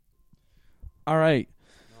All right.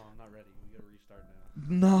 No, I'm not ready. We gotta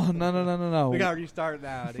restart now. No. We gotta restart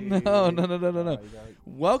now, dude. No.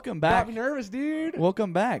 Welcome back. Got me nervous, dude.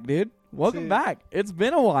 Welcome back, dude. Welcome See. back. It's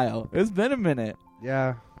been a while. It's been a minute.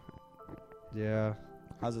 Yeah.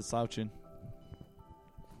 How's it slouching?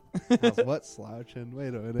 How's what slouching?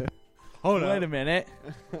 Wait a minute. Hold Wait a minute.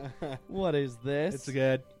 What is this? It's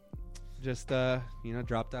good. Just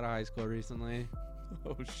dropped out of high school recently.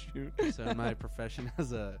 Oh shoot. So in my profession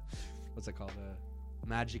as a what's it called? A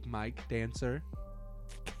Magic Mike dancer.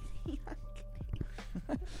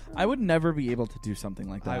 I would never be able to do something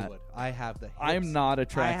like that. I would. I have the hips. I'm not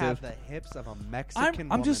attractive. I have the hips of a Mexican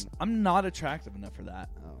woman. I'm not attractive enough for that.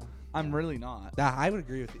 Oh. I'm really not. I would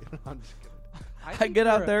agree with you. I'm just kidding. I get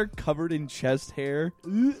out there covered in chest hair.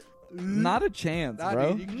 Not a chance,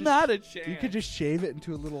 bro. Not a chance. You could just shave it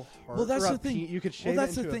into a little heart. Well, that's or the a thing. You could shave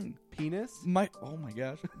that's it into the thing. a penis. Oh my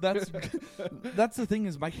gosh. That's the thing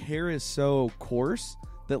is my hair is so coarse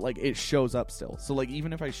that like it shows up still. So like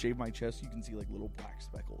even if I shave my chest, you can see like little black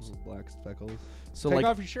speckles. Black speckles. So Take like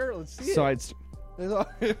off your shirt. Let's see so it.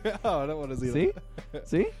 Oh, I don't want to see See? that.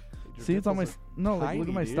 See? Your See, it's on my nipples no. are Like, look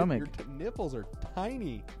at my tiny, dude. stomach. Your nipples are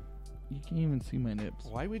tiny. You can't even see my nips.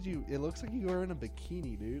 Why would you? It looks like you're wearing a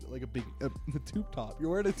bikini, dude. Like a big a tube top. You're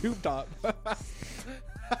wearing a tube top.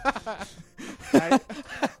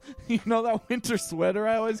 You know that winter sweater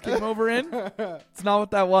I always came over in? It's not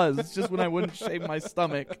what that was. It's just when I wouldn't shave my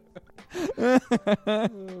stomach.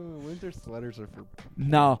 Winter sweaters are for.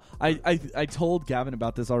 No, I told Gavin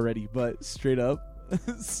about this already, but straight up,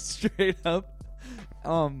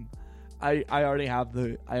 I already have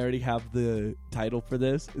the title for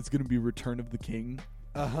this. It's gonna be Return of the King.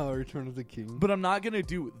 Return of the King. But I'm not gonna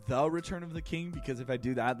do the Return of the King because if I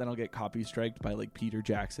do that, then I'll get copy striked by like Peter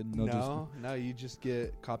Jackson. No, you just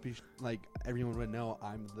get copy. Like everyone would know,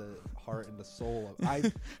 I'm the heart and the soul of.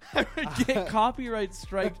 I would get copyright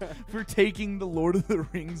striked for taking the Lord of the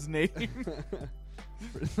Rings name.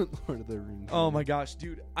 Lord of the Rings. Oh my gosh,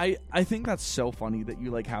 dude! I think that's so funny that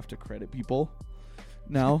you like have to credit people.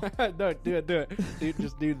 No, no, do it, dude.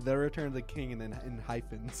 Just do the Return of the King and then in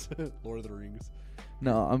hyphens, Lord of the Rings.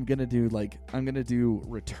 No, I'm gonna do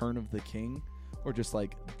Return of the King, or just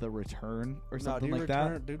like the Return or something like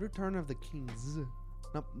that. Do Return of the Kings.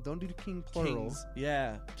 No, don't do the King plural. Kings.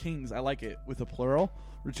 Yeah, Kings. I like it with a plural.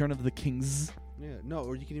 Return of the Kings. Yeah, no,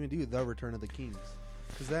 or you can even do the Return of the Kings,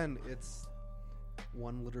 because then it's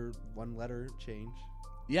one letter change.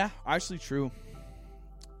 Yeah, actually true.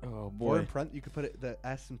 Oh boy. Or you could put the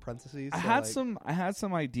S in parentheses. I had some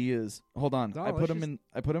ideas. Hold on. No, I put them in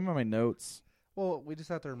my notes. Well, we just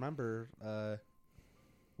have to remember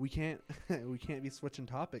we can't be switching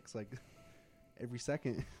topics like every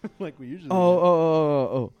second like we usually do.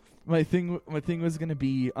 Oh. My thing was going to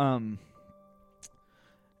be have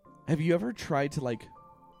you ever tried to like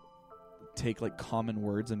take like common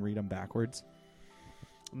words and read them backwards?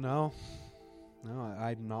 No,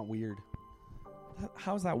 I'm not weird.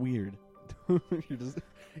 How's that weird?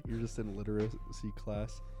 you're just in a literacy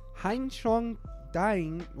class. Hein Chong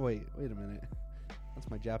dying. Wait a minute. That's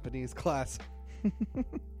my Japanese class.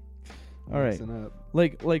 All right. Up.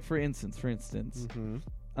 Like for instance,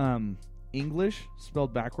 Mm-hmm. English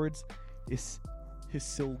spelled backwards is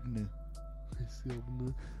Hisilgna.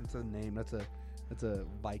 It's a name. That's a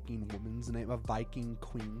Viking woman's name. A Viking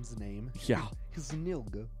queen's name. Yeah.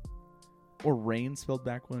 Hisnilga. Or rain spelled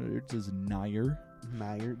backwards is Nair.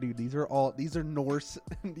 Nair, dude. These are Norse.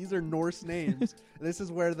 These are Norse names. This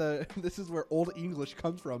is where Old English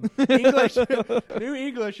comes from. English, New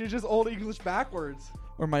English is just Old English backwards.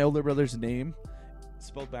 Or my older brother's name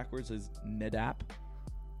spelled backwards is Nedap.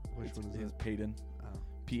 Which one is it? Payton. Oh.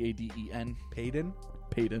 Paden. Payton.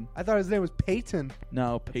 Payton. I thought his name was Peyton.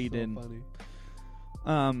 No, Payton. So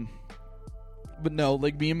funny. But no,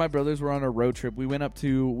 like me and my brothers were on a road trip. We went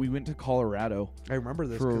to Colorado. I remember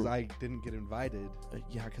this because I didn't get invited.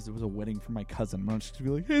 Yeah, because it was a wedding for my cousin. I'm not just gonna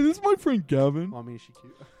be like, hey, this is my friend Gavin. Well, I mean, is she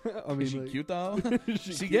cute? Is she cute though?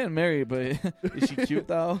 She's cute? getting married, but is she cute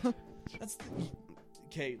though? That's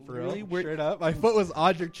okay. Really, we're straight up. My foot was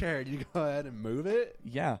on your chair. Did you go ahead and move it?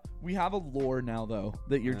 Yeah, we have a lore now though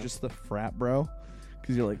that you're just the frat bro.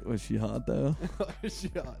 Because you're like, was she hot though?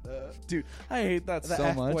 Dude, I hate that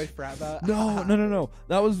so much. Frat bat? No.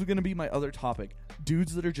 That was going to be my other topic.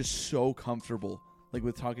 Dudes that are just so comfortable like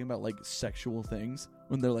with talking about like sexual things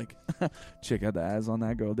when they're like, check out the ass on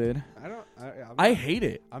that girl, dude. I hate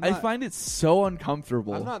it. I find it so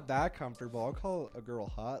uncomfortable. I'm not that comfortable. I'll call a girl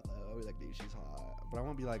hot though. I'll be like, dude, she's hot. But I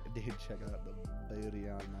won't be like, dude, check out the booty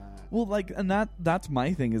on that. Well, like, and that's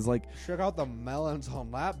my thing is like, check out the melons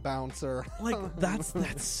on that bouncer. Like that's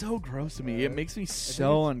so gross to me. It makes me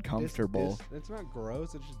so uncomfortable. It's not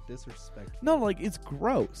gross. It's just disrespectful. No, like it's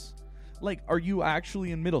gross. Like, are you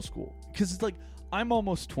actually in middle school? Because it's like I'm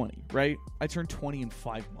almost 20, right? I turned 20 in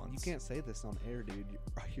 5 months. You can't say this on air, dude.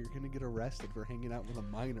 You're gonna get arrested for hanging out with a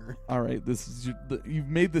minor. All right, this is you've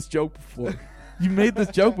made this joke before. You made this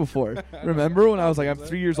joke before. Remember when I was like, I'm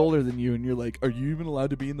 3 years older than you, and you're like, are you even allowed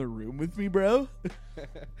to be in the room with me, bro?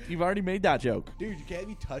 You've already made that joke. Dude, you can't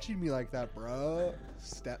be touching me like that, bro.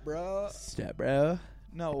 Step bro.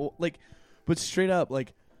 No, like, but straight up,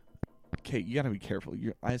 like, okay, you gotta be careful.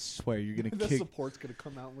 I swear you're gonna the kick. support's gonna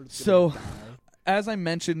come out. We're just So, gonna die. As I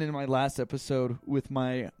mentioned in my last episode with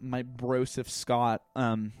my brosif Scott,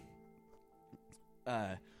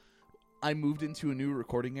 I moved into a new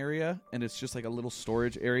recording area, and it's just like a little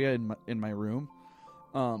storage area in my room.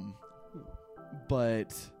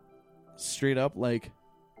 But straight up, like,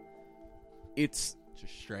 it's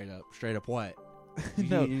just straight up what?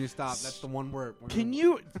 No, you stop. That's the one word. Can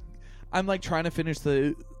you? I'm like trying to finish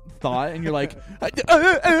the thought, and you're like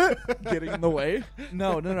getting in the way.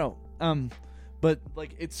 No. But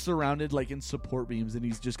like it's surrounded like in support beams, and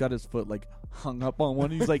he's just got his foot like hung up on one.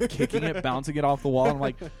 He's like kicking it, bouncing it off the wall. I'm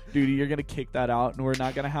like, dude, you're gonna kick that out, and we're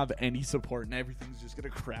not gonna have any support, and everything's just gonna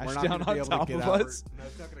crash down on top of us. No,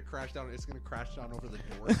 it's not gonna crash down. It's gonna crash down over the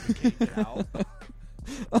door. And we can't get out.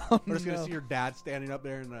 We're just gonna see your dad standing up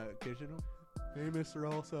there in the kitchen. Hey,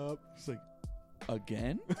 Mr. Allsop. He's like,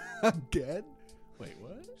 again? Again? Wait,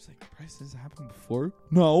 what? She's like, Bryce, this happened before?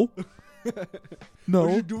 No. No. What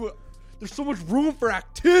did you do? There's so much room for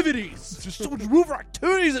activities. There's so much room for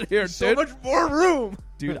activities in here, dude. So much more room.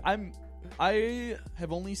 Dude, I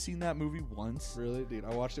have only seen that movie once. Really? Dude,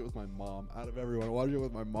 I watched it with my mom. Out of everyone, I watched it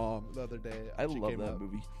with my mom the other day. I love that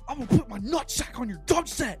movie. I'm going to put my nutsack on your drum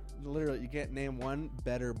set. Literally, you can't name one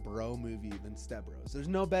better bro movie than Step Bros. There's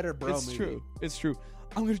no better bro movie. It's true.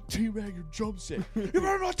 I'm going to teabag your drum set. You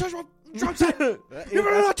better not touch my drum set. You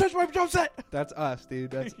better not touch my drum set. That's us,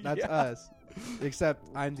 dude. That's Yeah. us. Except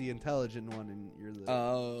I'm the intelligent one and you're the...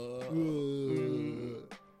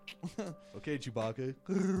 Okay, Chewbacca.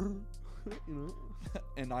 You know?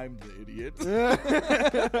 And I'm the idiot.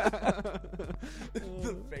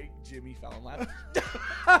 The fake Jimmy Fallon laugh.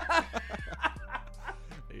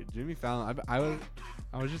 Hey, Jimmy Fallon. I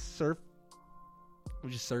was just surfing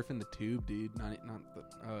the tube, dude. Not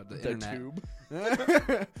the internet. Tube.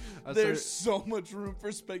 I There's so much room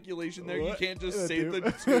for speculation there. What? You can't just The say tube?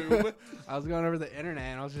 the tube. I was going over the internet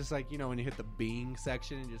and I was just like, you know, when you hit the Bing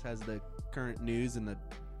section, it just has the current news and the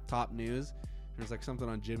top news. There's like something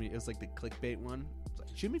on Jimmy. It was like the clickbait one. It's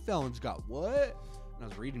like Jimmy Fallon's got what? And I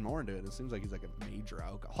was reading more into it. It seems like he's like a major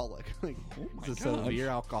alcoholic. Like he's a severe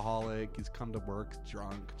alcoholic. He's come to work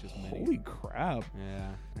drunk. Just Holy crap, yeah,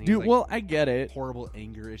 and dude. like, Well, I get it. horrible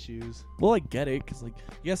anger issues. Well, I get it because like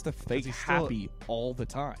he has to fake he's still- happy all the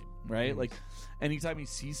time, right? Mhm. Like anytime he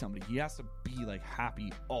sees somebody, he has to be like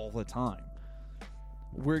happy all the time.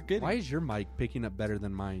 We're getting. Why is your mic picking up better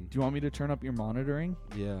than mine? Do you want me to turn up your monitoring?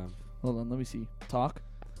 Yeah. Hold on, let me see. Talk.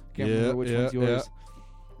 Can't Yeah, remember which yeah, one's yours. yeah.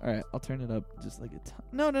 All right, I'll turn it up just like a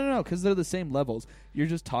No, because they're the same levels. You're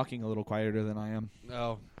just talking a little quieter than I am.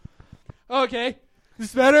 Oh. Okay.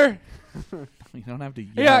 Is this better? You don't have to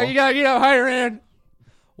yell. Yeah, you gotta get up higher end.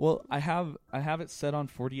 Well, I have it set on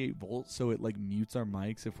 48 volts, so it like mutes our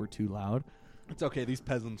mics if we're too loud. It's okay. These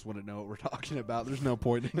peasants wouldn't know what we're talking about. There's no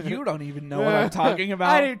point in it. You don't even know what I'm talking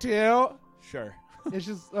about. I do too. Sure. It's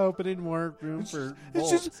just opening more room for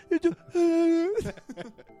It's volts. just.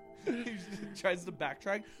 He tries to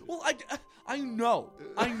backtrack. Well, I know.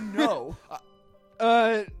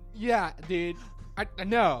 Yeah, dude. I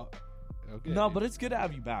know. Okay. No, but it's good to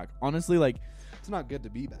have you back. Honestly, like, it's not good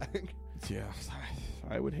to be back. yeah,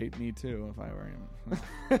 I would hate me too if I were him.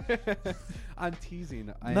 I'm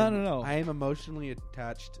teasing. No. I am emotionally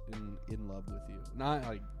attached and in love with you. Not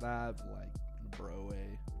like that, but like bro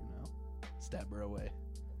way, you know, step bro way.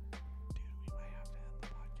 Dude, we might have to end the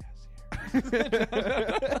podcast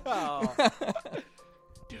here. Oh.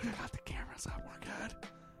 Dude, I got the cameras up. We're good. I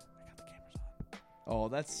got the cameras on. Oh,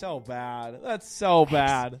 that's so bad. That's so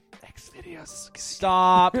bad. X videos.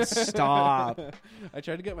 Stop. I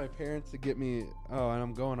tried to get my parents to get me. Oh, and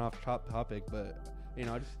I'm going off topic, but you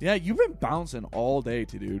know, I just Yeah, you've been bouncing all day,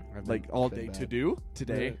 dude. I've Like been- all it's been day bad. to do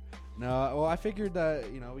today. No, well, I figured that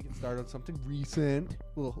we can start on something recent,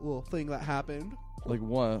 little thing that happened. Like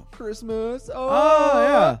what? Christmas. Oh,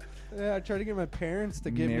 yeah. Yeah, I tried to get my parents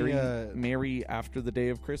to give Merry, me a... Merry after the day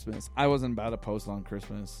of Christmas. I wasn't about to post on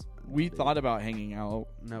Christmas. We thought about hanging out.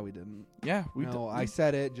 No, we didn't. Yeah, we No, I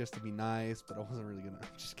said it just to be nice, but I wasn't really going to...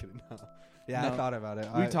 Just kidding. No. Yeah, No. I thought about it.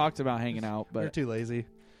 We talked about hanging out, You're but too lazy.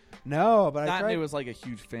 No, but I that tried... it was like a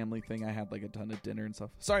huge family thing. I had like a ton of dinner and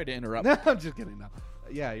stuff. Sorry to interrupt. No, I'm just kidding. No.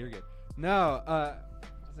 Yeah, you're good. No, what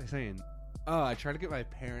was I saying? Oh, I tried to get my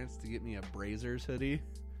parents to get me a Brazers hoodie.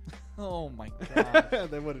 Oh my god.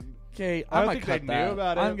 They wouldn't. Okay, I I'm don't gonna think they cut knew that.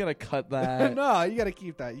 about it. I'm gonna cut that. No, you gotta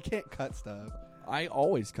keep that. You can't cut stuff. I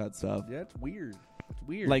always cut stuff. Yeah, it's weird. It's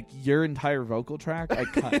weird. Like your entire vocal track, I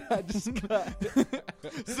cut. I just cut.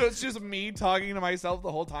 So it's just me talking to myself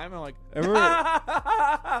the whole time. I'm like,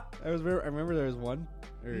 I remember there was one.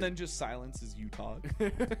 and then just silence as you talk.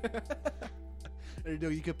 Or,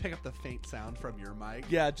 you could pick up the faint sound from your mic.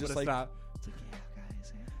 Yeah, but just it's like, not. it's like, yeah,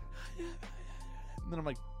 guys. Yeah. And then I'm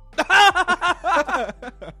like,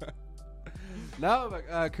 No,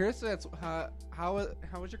 but Christmas. How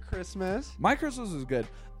was your Christmas? my Christmas was good.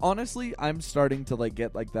 Honestly, I'm starting to like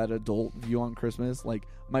get like that adult view on Christmas. Like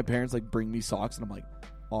my parents like bring me socks, and I'm like,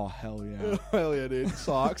 oh hell yeah. Hell yeah, dude!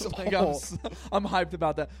 Socks. Like I'm hyped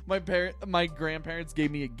about that. My grandparents gave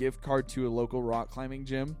me a gift card to a local rock climbing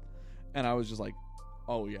gym, and I was just like,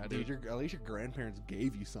 oh yeah, dude. Dude, at least your grandparents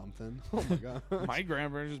gave you something. Oh my god. My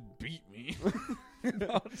grandparents just beat me.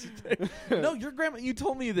 No, your grandma. You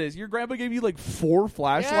told me this. Your grandpa gave you like 4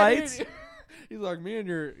 flashlights. Yeah, he's like, me and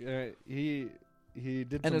your he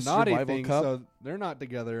did And some a naughty survival things, cup? so they're not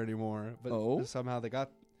together anymore. But Oh? somehow they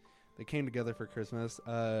came together for Christmas.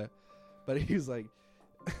 But he's like,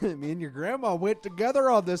 me and your grandma went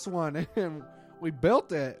together on this one, and we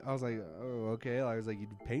built it. I was like, oh, okay. I was like, you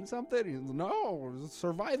paint something? He's like, no, it was a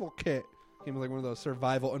survival kit. Came with like one of those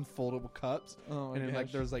survival unfoldable cups. Oh, And then,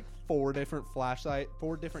 like there's like 4 different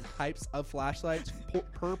types of flashlights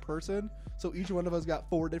per person. So each one of us got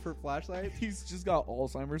 4 different flashlights. He's just got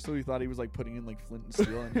Alzheimer's, so he thought he was like putting in like flint and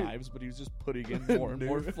steel and knives, but he was just putting in more and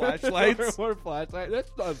more flashlights. More flashlights. That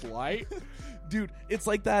does light. Dude, it's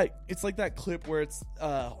like that clip where it's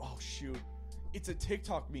oh shoot. It's a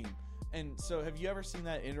TikTok meme. And so have you ever seen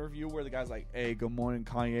that interview where the guy's like, "Hey, good morning,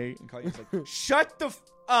 Kanye," and Kanye's like, "Shut the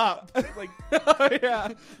up." Like, Yeah.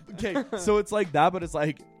 okay, so it's like that, but it's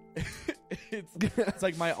like it's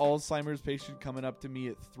like my Alzheimer's patient coming up to me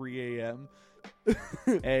at 3 a.m.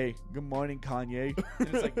 Hey, good morning, Kanye. And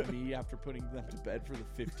it's like me after putting them to bed for the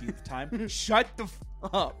 15th time. Shut the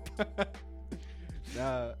up.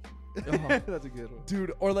 That's a good one.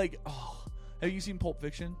 Dude, or like, have you seen Pulp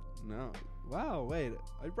Fiction? No. Wow, wait.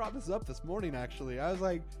 I brought this up this morning, actually. I was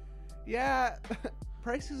like, yeah,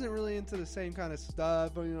 Price isn't really into the same kind of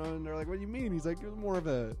stuff. You know, and they're like, what do you mean? He's like, you're more of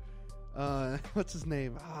a, what's his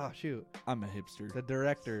name? Shoot. I'm a hipster. The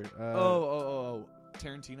director.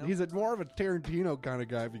 Tarantino? He's more of a Tarantino kind of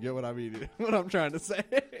guy, if you get what I mean. What I'm trying to say.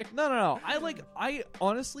 No. I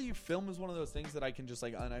honestly, film is one of those things that I can just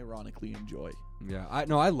like unironically enjoy. Yeah, I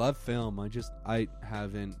love film. I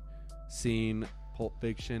haven't seen Pulp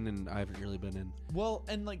Fiction, and I haven't really been in. Well,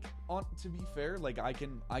 and like to be fair, like I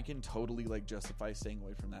can totally like justify staying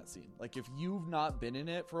away from that scene. Like if you've not been in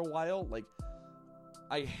it for a while, like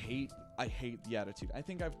I hate the attitude. I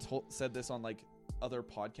think I've said this on like other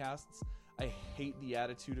podcasts. I hate the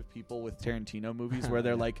attitude of people with Tarantino movies where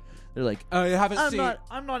they're like, Oh, you haven't seen?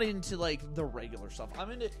 I'm not into like the regular stuff. I'm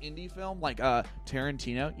into indie film, like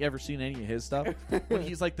Tarantino. You ever seen any of his stuff? When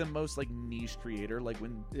he's like the most like niche creator, like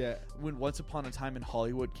when Once Upon a Time in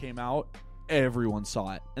Hollywood came out, everyone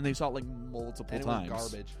saw it, and they saw it like multiple times. It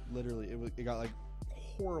was garbage. Literally, it got like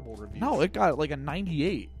horrible reviews. No, it got like a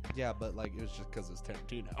 98. Yeah, but like it was just because it's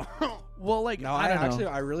Tarantino. Well, like no, I don't know.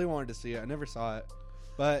 I really wanted to see it. I never saw it.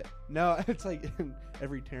 But no, it's like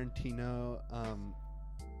every Tarantino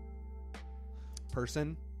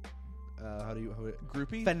person.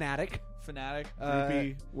 Groupie? Fanatic,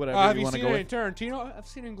 groupie, whatever have you you want to seen go any with. Tarantino? I've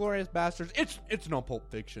seen Inglourious Bastards. It's no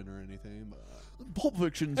Pulp Fiction or anything. But, Pulp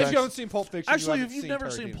Fiction. if you haven't seen Pulp Fiction, Actually, you if you've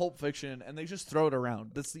never seen Pulp Fiction and they just throw it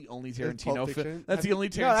around, that's the only Tarantino Pulp film. Fiction? That's the only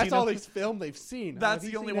Tarantino. No, that's all these film they've seen. That's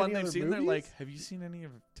Have the you only seen one any they've other seen. They're movies? like, have you seen any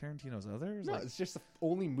of Tarantino's others? No, Like, it's just the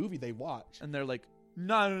only movie they watch. and they're like,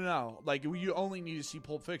 no. Like, you only need to see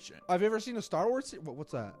Pulp Fiction. Have you ever seen a Star Wars?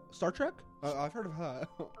 What's that? Star Trek? I've heard of that.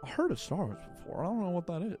 I heard of Star Wars before. I don't know what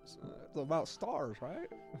that is. It's about stars, right?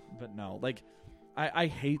 But no, like, I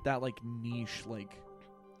hate that, like, niche, like,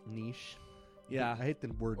 Niche. yeah. I hate the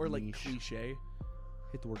word Or, like, niche. cliche.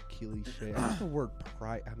 I hate the word cliche. I hate the word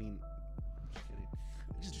pride. I mean, just kidding.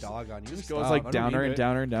 Just dog on you. Just Stop. goes, I like, don't downer need and it.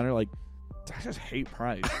 downer and downer, like, I just hate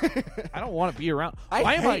Pride. I don't want to be around. I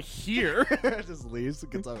Why am I hate- here? Just leaves.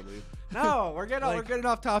 Gets up and leaves. No, we're getting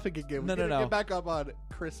off topic again. No, We're no, gonna no. Get back up on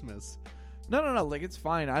Christmas. No. Like, it's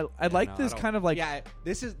fine. I like No, this I don't- kind of like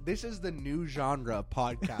this is the new genre of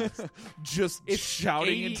podcast. just It's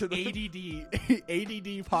shouting into the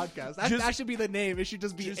ADD podcast. That should be the name. It should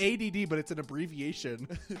just be ADD, but it's an abbreviation.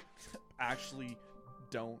 actually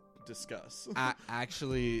don't discuss.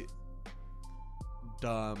 Actually,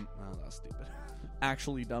 dumb. Oh, that's stupid.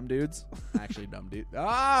 Actually dumb dudes. Actually, dumb dude.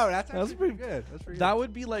 Oh, that's actually pretty- pretty good. That's pretty That good.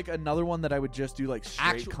 would be like another one that I would just do like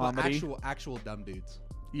straight comedy. Actual dumb dudes.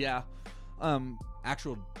 Yeah.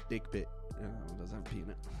 Actual dick bit. Doesn't have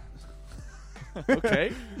peanut.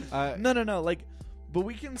 Okay. Uh, No. Like, but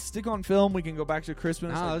we can stick on film. We can go back to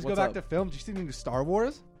Christmas. Like, let's go what's back up? to film. Did you see the new Star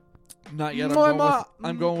Wars? Not yet.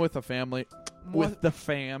 I'm going with a family. With the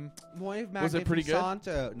fam. Was it pretty good?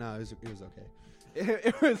 No, it was okay.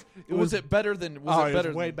 It Was it better than? Was it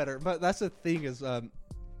better? way better. But that's the thing is,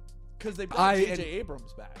 Because they brought I- J.J.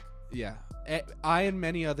 Abrams back. yeah, I and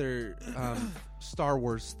many other Star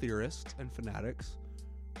Wars theorists and fanatics.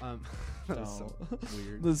 That's so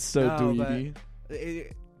weird. This is so No, but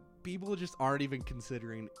dweeby. People just aren't even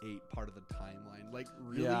considering 8 part of the timeline. Like,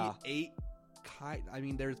 really, Yeah. 8 I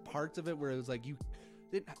mean, there's parts of it where it was like you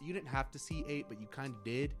didn't have to see 8, but you kind of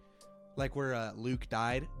did. Like where Luke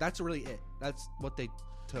died. That's really it. That's what they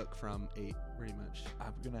took from 8, pretty much.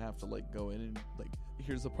 I'm gonna have to like go in and like.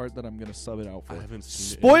 Here's the part that I'm gonna sub it out for. I haven't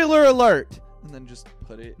seen it. Spoiler alert! And then just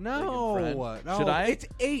put it. No, like, in front. no. Should I? It's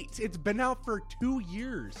 8. It's been out for 2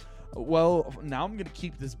 years. Well, now I'm gonna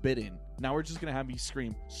keep this bit in. Now we're just gonna have me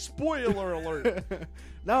scream spoiler alert.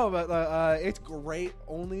 No, but it's great.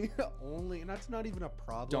 Only, and that's not even a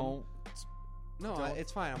problem. Don't. No, don't-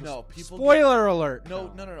 it's fine. no, people Spoiler alert. No.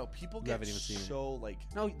 People You get haven't even seen it. so like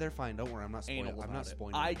No, they're fine. Don't worry. I'm not spoiling. anal I'm about not it.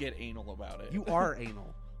 spoiling. I get anal about it. You are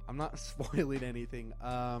anal. I'm not spoiling anything.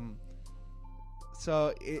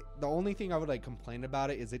 So the only thing I would like complain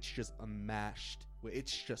about it is it's just mashed.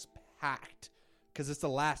 It's just packed because it's the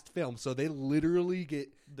last film. So they literally get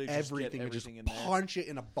They just get everything and just everything in there. punch it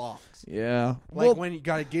in a box. Yeah. Like when you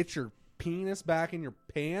gotta get your penis back in your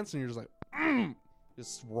pants and you're just like,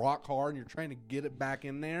 just rock hard and you're trying to get it back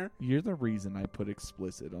in there. You're the reason I put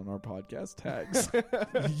explicit on our podcast tags.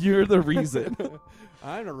 You're the reason.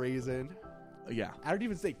 I'm the reason. Yeah. I don't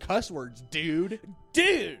even say cuss words, dude.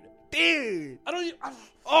 Dude. I don't even.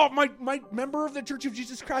 Oh, my member of the Church of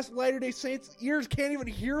Jesus Christ of Latter-day Saints ears can't even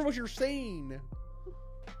hear what you're saying.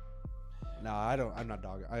 No, I don't. I'm not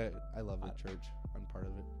dog. I love the church. I'm part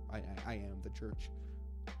of it. I am the church.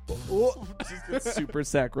 Just gets super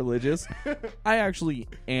sacrilegious. I actually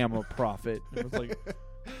am a prophet. It was like,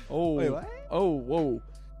 oh, Wait, what? oh, whoa.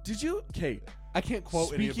 Did you? Okay. I can't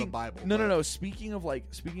quote any of the Bible. No. Speaking of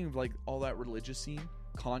like all that religious scene,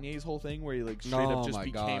 Kanye's whole thing where he like straight Oh up just my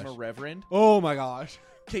became gosh. a reverend. Oh my gosh.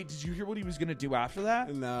 Okay, did you hear what he was gonna do after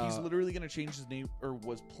that? No. He's literally gonna change his name, or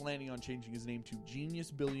was planning on changing his name to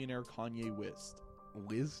Genius Billionaire Kanye West.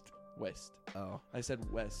 West. Oh. I said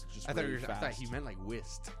West just I thought really fast. I thought he meant like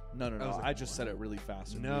whist. No. I was like, I just what? said it really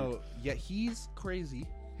fast. and No, weird. yeah, he's crazy.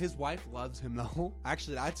 His wife loves him though.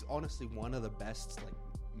 Actually, that's honestly one of the best like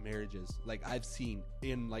marriages like I've seen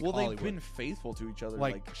in like Well, Hollywood. they've been faithful to each other.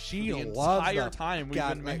 like she the loves entire the time we've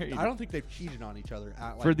God, been like, married. I don't think they've cheated on each other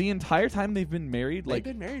at, like, For the entire time they've been married, they've like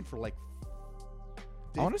been married for like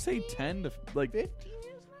I want to say 10 to like 15 years.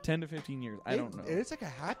 10 to 15 years. I don't know. It's like a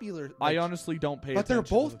happy. Like, I honestly don't pay. but they're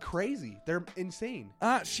attention both to crazy. They're insane.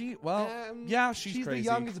 yeah, she's crazy. the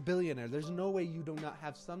youngest billionaire. There's no way you do not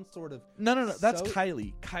have some sort of. No. That's So-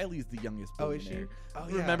 Kylie. Kylie's the youngest Oh, is billionaire. she? Oh,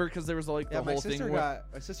 yeah. Remember, because there was like Yeah, the my whole sister thing.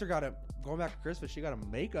 my sister got a going back to Christmas. She got a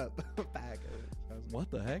makeup bag. What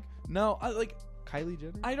the heck? No, Kylie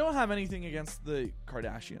Jenner. I don't have anything against the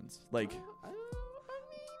Kardashians. Like,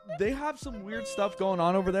 they have some weird stuff going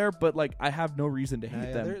on over there, but like I have no reason to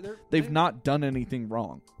hate them. They've not done anything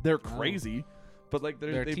wrong. They're crazy, but like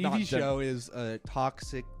Their they've TV not show is a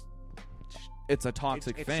toxic. It's a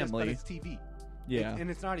toxic It's family. Just, but it's TV. Yeah. and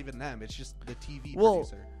it's not even them. It's just the TV Well,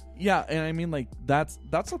 producer. Yeah, and I mean like that's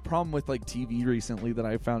a problem with like TV recently that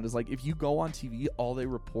I found is like if you go on TV, all they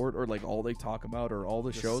report or like all they talk about or all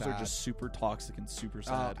the Just shows are sad. just super toxic and super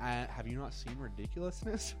sad. Have you not seen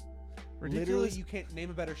Ridiculousness? Ridiculous? Literally, you can't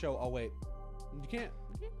name a better show. Oh wait, you can't.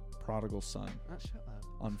 Prodigal Son Shut up.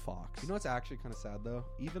 on Fox. You know what's actually kind of sad though?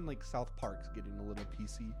 Even like South Park's getting a little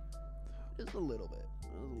PC, just a little bit.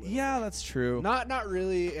 Yeah, that's true. Not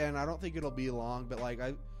really, and I don't think it'll be long. But like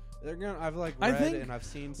I've like I read think- and I've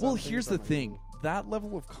seen. Well, some here's things, the I'm thing. like, That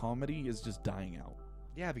level of comedy is just dying out.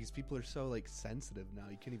 Yeah, because people are so like sensitive now.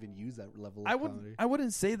 You can't even use that level of I comedy.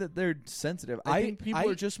 wouldn't say that they're sensitive. I think people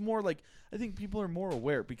are just more like, I think people are more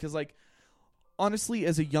aware because like honestly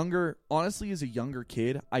as a younger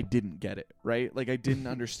kid, I didn't get it, right? Like I didn't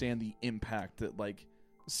understand the impact that like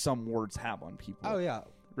some words have on people. Oh yeah.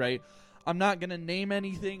 Right? I'm not going to name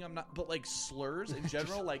anything. But like slurs in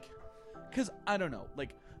general like cuz I don't know,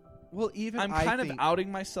 like well, even I'm kind of outing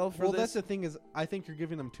myself for well, this. that's the thing is, I think you're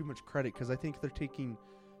giving them too much credit because I think they're taking,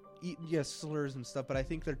 yes, slurs and stuff, but I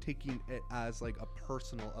think they're taking it as like a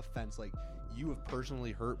personal offense. Like you have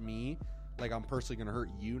personally hurt me, like I'm personally gonna hurt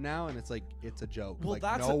you now, and it's like it's a joke. Well, like,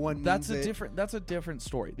 that's no one that's means a it. different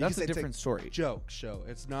story. Because That's a it's different story. Joke show.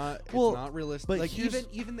 It's not. It's Well, not realistic. but Like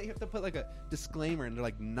even they have to put like a disclaimer, and they're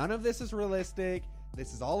like, none of this is realistic.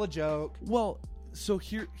 This is all a joke. Well, so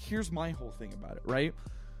here's my whole thing about it, right?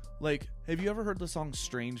 Like, have you ever heard the song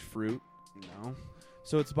 "Strange Fruit"? No.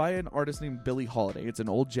 So it's by an artist named Billie Holiday. It's an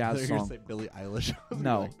old jazz You're gonna song. say Billie Eilish.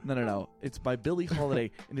 No. It's by Billie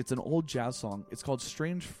Holiday, and it's an old jazz song. It's called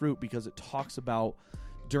 "Strange Fruit" because it talks about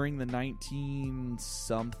during the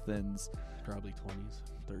 19-somethings, Probably 20s,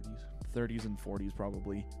 30s, 30s and 40s,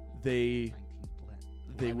 probably. They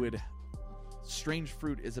would. "Strange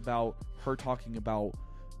Fruit" is about her talking about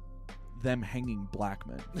them hanging black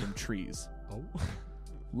men from trees. Oh.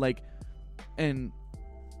 Like, and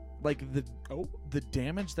like the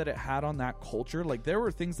damage that it had on that culture. Like there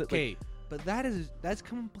were things that Okay, but that's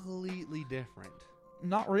completely different.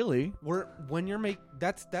 not really. When you're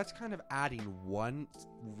that's kind of adding one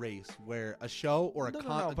race where a show or a But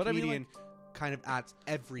comedian I mean, like, kind of adds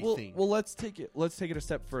everything. Well, let's take it a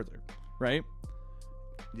step further, right?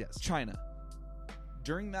 Yes. China.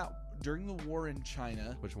 During the war in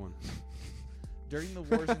China, Which one? during the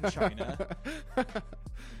wars in China,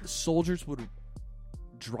 soldiers would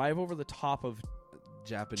drive over the top of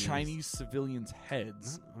Japanese. Chinese civilians'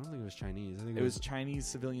 heads. I don't think it was Chinese. I think It was Chinese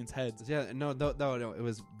civilians' heads. Yeah, no. It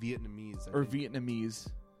was Vietnamese. I Or think. Vietnamese.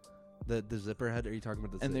 The zipper head? Are you talking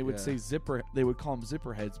about the? And they would say zipper. They would call them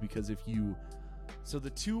zipper heads because if you. So the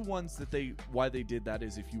two ones that why they did that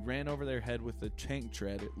is if you ran over their head with a tank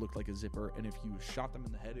tread, it looked like a zipper, and if you shot them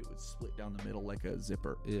in the head, it would split down the middle like a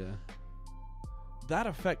zipper. Yeah. That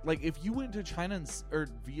effect, like if you went to China or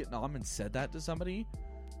Vietnam and said that to somebody,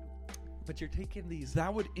 But you're taking these.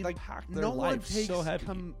 that would impact their no life one takes so heavy.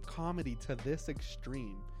 comedy to this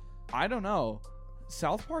extreme. I don't know.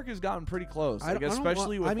 South Park has gotten pretty close, I like, don't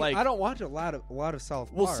especially wa- with I mean, I don't watch a lot of South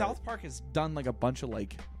Park. Well, South Park has done like a bunch of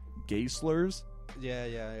like gay slurs, Yeah.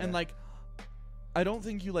 and like I don't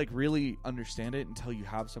think you like really understand it until you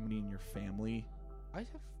have somebody in your family. I have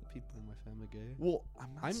people in my family gay. Well,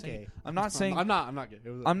 I'm saying, gay. I'm not saying I'm not gay.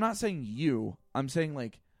 I'm not saying you. I'm saying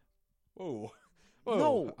like Whoa.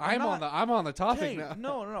 No, I'm on the topic hey, now.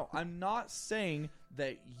 no. I'm not saying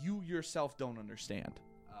that you yourself don't understand.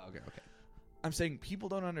 Okay. I'm saying people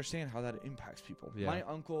don't understand how that impacts people. Yeah. My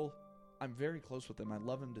uncle, I'm very close with him. I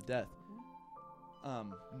love him to death.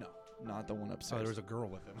 No, not the one upstairs. Oh, there was a girl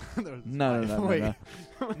with him. There was No. Wait.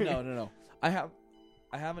 No. I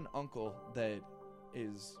have an uncle that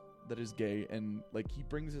is gay, and like he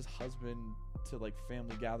brings his husband to like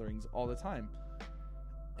family gatherings all the time,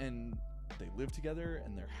 and they live together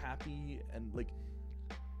and they're happy, and like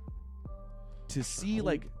to see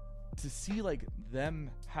them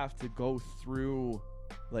have to go through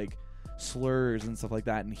like slurs and stuff like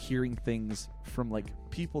that, and hearing things from like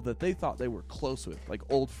people that they thought they were close with, like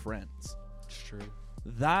old friends. It's true.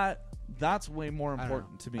 That's way more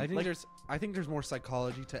important to me. I think there's more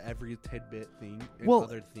psychology to every tidbit thing and Well,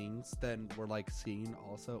 other things than we're like seeing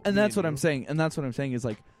also. and Me that's what you. I'm saying. And that's what I'm saying is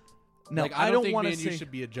like, no, Like, I don't don't think want me to and you say.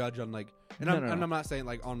 should be a judge on like, and No, I'm, no. and I'm not saying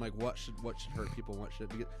like on like what should hurt people, and what should.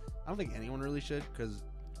 Because I don't think anyone really should, because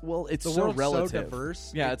Well, it's the so world's relative. so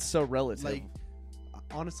diverse. Yeah, it's so relative. like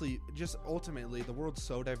honestly, just ultimately, the world's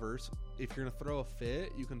so diverse. If you're gonna throw a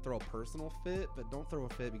fit, you can throw a personal fit, but don't throw a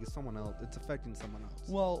fit because it's affecting someone else.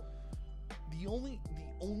 well, the only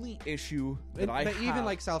issue that I but have, even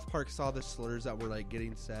like South Park saw the slurs that were like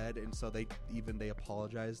getting said, and so they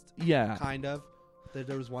apologized. yeah, Kind of.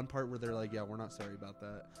 There was one part where they're like, "Yeah, we're not sorry about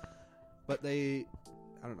that," but I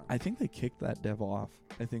don't know. I think they kicked that dev off.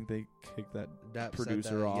 I think they kicked that That producer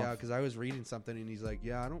said that, off. Yeah, because I was reading something and he's like,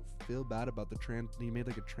 "Yeah, I don't feel bad about the trans." He made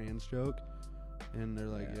like a trans joke, and they're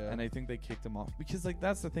like, "Yeah." And I think they kicked him off because like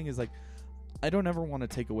that's the thing is like, I don't ever want to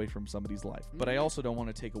take away from somebody's life, but I also don't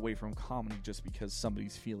want to take away from comedy just because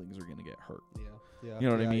somebody's feelings are going to get hurt. Yeah. You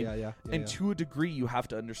know what I mean? Yeah. And to a degree, you have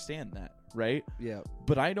to understand that, right? Yeah.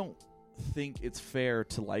 But I don't think it's fair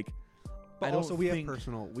to like But I don't also, we think, have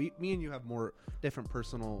personal. Me and you have more different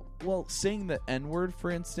personal. Well, saying the N word, for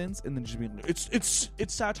instance, and then just being it's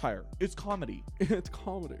satire, it's comedy, It's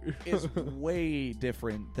comedy. is way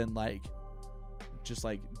different than like just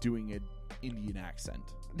like doing an Indian accent.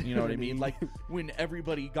 You know what I mean? Like when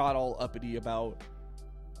everybody got all uppity about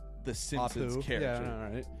the Simpsons Apu. character. Yeah, all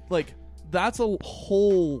right. Like that's a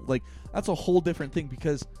whole different thing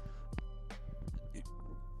because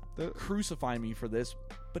crucify me for this,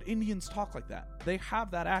 but Indians talk like that. They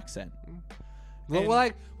have that accent. Well, And-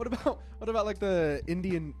 like, what about like the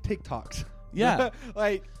Indian TikToks? Yeah.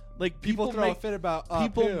 like people throw make a fit about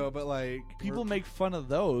people- Apu, but like people make fun of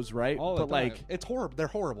those, right? all But the time. like, it's horrible. They're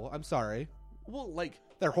horrible. I'm sorry. well, like,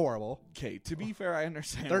 They're horrible. okay. To be fair, I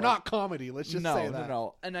understand. They're why- not comedy. Let's just say that.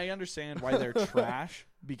 No. And I understand why they're trash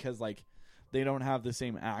because like they don't have the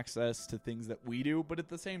same access to things that we do. But at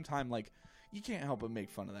the same time, like you can't help but make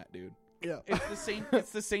fun of that dude. Yeah. It's the same.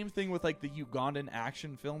 It's the same thing with like the Ugandan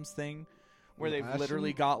action films thing, where they've Action?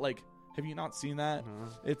 literally got like. Have you not seen that? Uh-huh.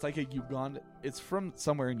 It's like a Uganda. It's from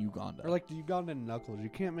somewhere in Uganda. Or like the Ugandan Knuckles. You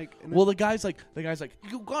can't make. Well, the guy's like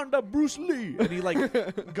Uganda Bruce Lee, and he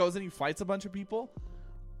like goes and he fights a bunch of people.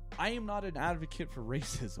 I am not an advocate for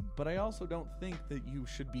racism, but I also don't think that you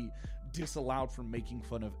should be disallowed from making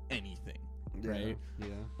fun of anything, right? Yeah.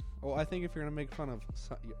 Well, I think if you're gonna make fun of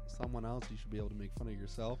someone else, you should be able to make fun of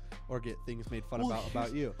yourself or get things made fun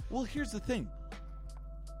about you. Well, here's the thing.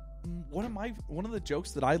 One of the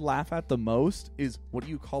jokes that I laugh at the most is what do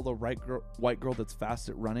you call the white girl that's fast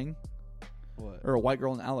at running, What? or a white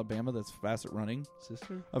girl in Alabama that's fast at running?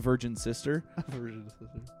 Sister? A virgin sister. Virgin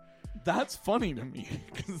sister. That's funny to me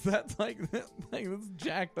because that's like that's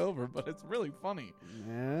jacked over, but it's really funny.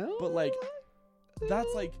 Yeah. But like,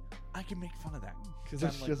 that's like I can make fun of that because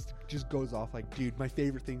I'm like, just goes off like, dude, my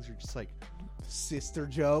favorite things are just like sister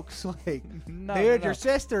jokes. Like, no, dude, no. your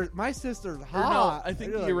sister, my sister's Or hot. no, I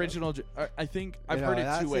think You're the like, original. I think I've Yeah, heard it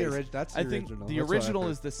that's two the ways. that's I the think original. the That's what I've original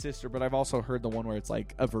heard. is the sister, but I've also heard the one where it's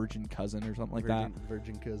like a virgin cousin or something like that.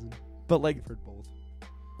 Virgin cousin. But like, I've heard both.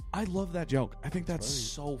 I love that joke. I think that's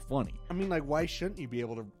funny. so funny. I mean, like, why shouldn't you be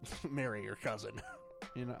able to marry your cousin?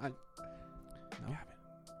 You know, Gavin,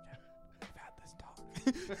 we've had this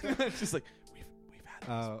talk. It's just like we've had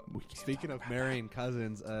this. We can't speaking talk of about marrying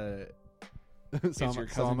cousins, Is your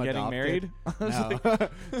cousin getting adopted. married? I was No.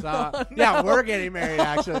 like, So, yeah, we're getting married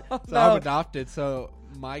actually. So No. I'm adopted. So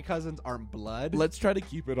my cousins aren't blood. let's try to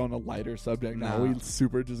keep it on a lighter subject now. No.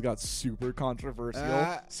 We just got super controversial.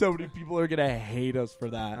 Uh, So many people are gonna hate us for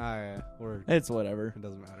that. yeah, we're, It's whatever. it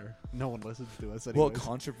doesn't matter. No one listens to us Well, anyways.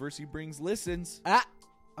 controversy brings listens.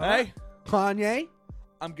 Hey, Kanye,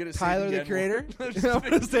 I'm gonna say Tyler the N-word. Creator. Just I'm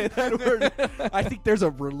kidding. gonna say that word. I think there's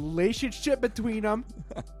a relationship between them,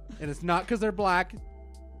 and it's not because they're black,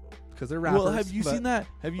 because they're rappers. Well, have you but- seen that?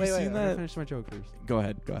 Have you Wait, seen I gotta that? finish my joke first. Go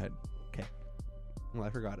ahead. Well, I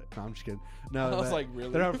forgot it. No, I'm just kidding. No, I was but like,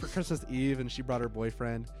 really? They're out for Christmas Eve, and she brought her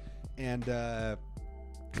boyfriend, and we're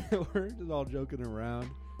just all joking around.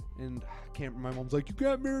 And I can't. My mom's like, "You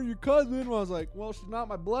can't marry your cousin." And I was like, "Well, she's not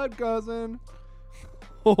my blood cousin."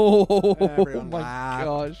 Oh Everyone my laughed.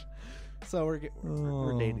 gosh! So we're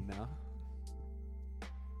Oh. dating now.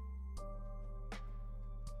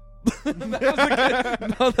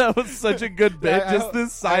 That was such a good bit. I Just hope-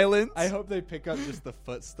 this silence. I hope they pick up just the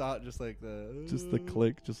foot stop, just like the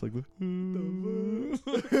click, just like the.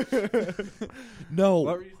 What No,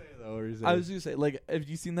 were you saying though? What were you saying? I was gonna say, like, have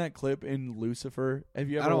you seen that clip in Lucifer? Have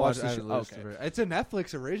you I ever don't watched watch the it. show? Okay. It's a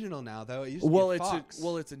Netflix original now, though. It used to Well, be it's Fox.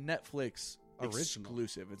 it's a Netflix Original.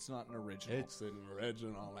 exclusive. It's not an original. It's an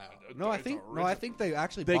original. No, I think they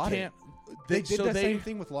actually they bought can't. it. They did so the they, same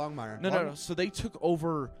thing with Longmire. No. So they took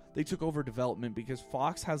over. They took over development because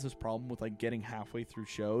Fox has this problem with like getting halfway through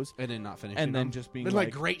shows and then not finishing and then them. just being They're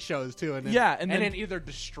like great shows too, and then, Yeah, and and then then- either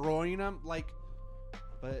destroying them, like,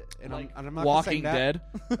 but and like I'm not Walking saying Dead.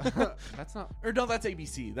 that. That's not Or no, that's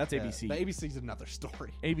ABC. That's yeah, ABC. But ABC's another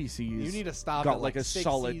story. ABC You need to stop. got at like a 6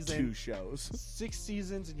 solid season- 2 shows. 6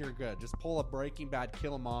 seasons and you're good. Just pull a Breaking Bad,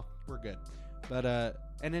 kill them all. We're good. But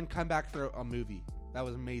and then come back for a movie. That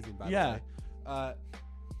was amazing. By Yeah. the way,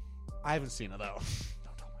 I haven't seen it though.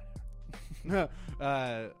 Don't tell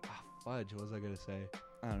my Fudge. What was I gonna say?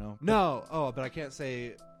 I don't know. No. Oh, but I can't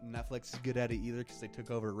say Netflix is good at it either because they took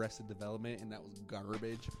over Arrested Development and that was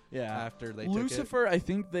garbage. Yeah. After they Lucifer, I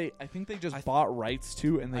think they just bought rights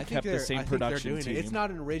to, and they took it, kept the same production team. It's not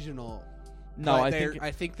an original. No, but I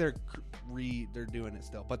think they're they're doing it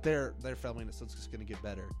still, but they're filming it, so it's just gonna get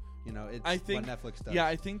better. You know, it's I think- what Netflix does. Yeah,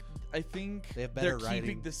 I think They have they're better writing.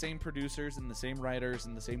 keeping the same producers and the same writers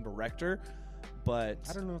and the same director, but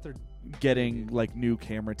I don't know if they're getting like new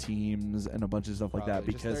camera teams and a bunch of stuff like that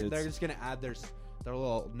probably because they're it's just gonna add their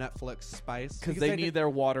little Netflix spice because they need their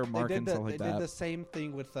watermark they and stuff like They that. did the same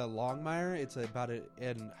thing with Longmire. It's about it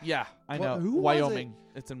in Yeah, I Well, know. who was Wyoming.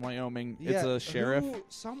 It's in Wyoming. It's a sheriff.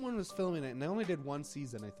 Someone was filming it, and they only did one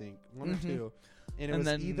season, I think, one or Mhm. two. And it And was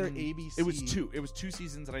then either ABC. It was two. It was 2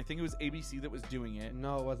 seasons, and I think it was ABC that was doing it.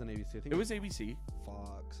 No, it wasn't ABC. I think It was ABC.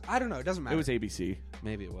 Fox. I don't know. It doesn't matter. It was ABC.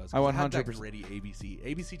 Maybe it was. I 'Cause it had that 100% gritty ABC.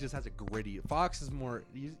 ABC just has a gritty. Fox is more.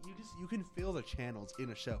 You can feel the channels in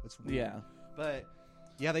a show. It's weird. Yeah. But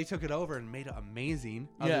yeah, they took it over and made it amazing.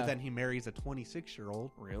 Yeah. Other than he marries a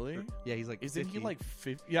 26-year-old. Really? Yeah, he's like. Isn't 50. he like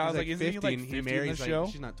 50? Yeah, I was like, He's isn't he like 50 50 and he marries in the show?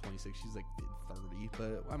 She's not 26. She's like 30.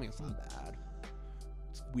 But I mean, it's not bad.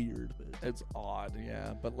 It's weird, but It's odd,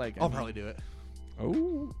 yeah. But like, I'll probably do it.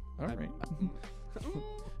 Oh, all right.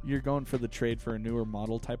 You're going for the trade for a newer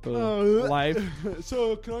model type of Oh, life.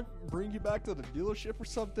 So can I bring you back to the dealership or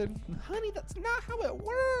something? Honey, that's not how it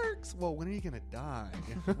works. Well, when are you gonna die?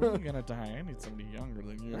 When are you gonna die? I need somebody younger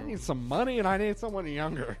than you. I need some money and I need someone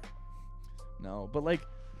younger. No, but like,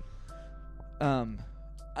 and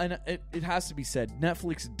it has to be said,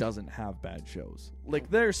 Netflix doesn't have bad shows. Like,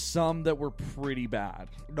 there's some that were pretty bad.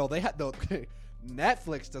 No, they had no.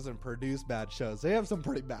 Netflix doesn't produce bad shows. They have some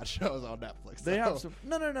pretty bad shows on Netflix. They though. have some.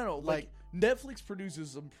 No. Like, Netflix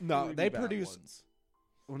produces some. No, pretty they bad produce- ones.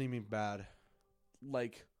 What do you mean bad?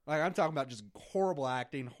 Like, I'm talking about just horrible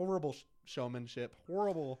acting, horrible showmanship,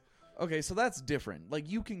 horrible. okay, so that's different. Like,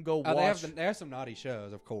 you can go watch They have some naughty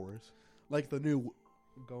shows, of course, like the new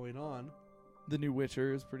Going On. The New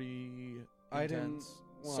Witcher is pretty I didn't intense.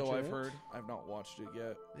 watch So I've it. heard. I've not watched it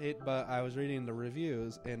yet. But I was reading the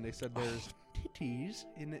reviews, and they said there's titties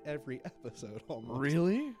in every episode. Almost.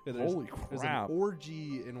 Really? Yeah, there's- Holy There's crap! an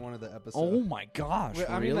orgy in one of the episodes. Oh my gosh!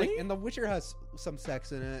 I really? mean, like, and The Witcher has some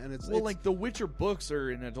sex in it, and it's Well, like, the Witcher books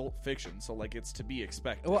are in adult fiction, so like it's to be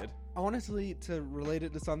expected. Well, honestly, to relate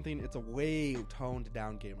it to something, it's a way toned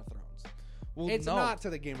down Game of Thrones. Well, It's no. not to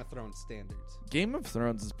the Game of Thrones standards. Game of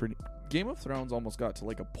Thrones is pretty. Game of Thrones almost got to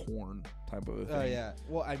like a porn type of a thing. Oh yeah.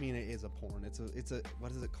 Well, I mean, it is a porn. It's a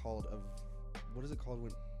what is it called? What is it called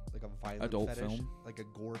when like a violent Adult fetish, film? like a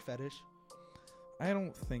gore fetish? I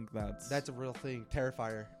don't think that's a real thing.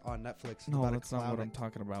 Terrifier on Netflix. no, about a that's not what clown I'm that-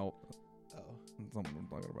 talking about. Oh. That's not what I'm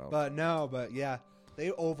talking about. But yeah,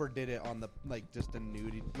 they overdid it on the like just the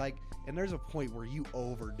nudity. Like, and there's a point where you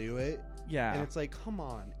overdo it, yeah, and it's like, come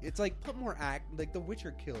on, it's like put more act. Like The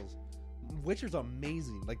Witcher kills. Witcher's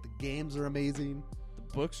amazing. Like the games are amazing. the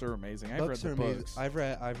books are amazing. I've read Books the are amazing. books. I've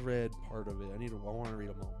read part of it. I want to read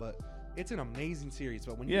them all, but it's an amazing series.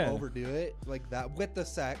 But when you Yeah. overdo it like that with the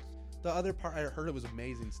sex, the other part I heard it was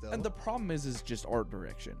amazing still. And the problem is just art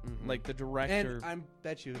direction. Mhm. Like the director, and I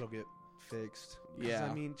bet you it'll get fixed. 'Cause, Yeah.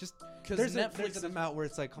 I mean, just because there's Netflix an amount where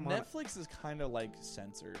it's like, come on. Netflix is kind of like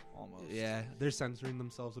censored almost. Yeah, they're censoring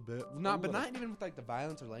themselves a bit. But not even with like the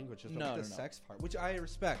violence or language, just No, with the no. sex part, which I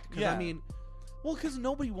respect. Because Yeah. I mean, Well, because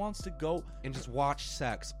nobody wants to go. and just watch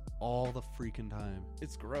sex all the freaking time.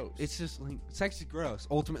 It's gross. It's just like sex is gross.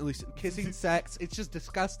 Ultimately, kissing sex, it's just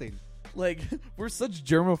disgusting. like we're such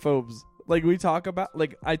germaphobes. Like we talk about,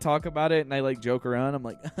 like I talk about it and I like joke around. I'm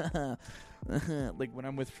like, like when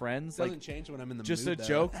I'm with friends, Doesn't like change when I'm in the just mood, a though.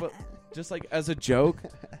 joke, but just like as a joke.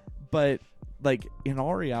 But like in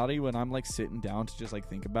all reality, when I'm like sitting down to just like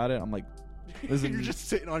think about it, I'm like, this is You're just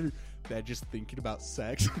sitting on your bed, just thinking about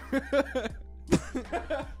sex.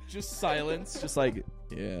 just silence, just like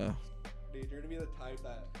yeah. Dude, you're gonna be the type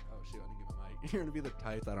that. Oh shoot, I didn't get my mic. You're gonna be the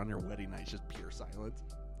type that on your wedding night, it's just pure silence.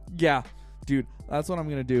 Yeah, dude, that's what I'm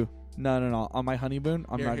gonna do. No. On my honeymoon,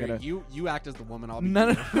 I'm Here, not here, gonna. You act as the woman. I'll be.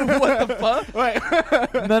 No. What the fuck?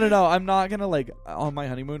 Wait. No. I'm not gonna like on my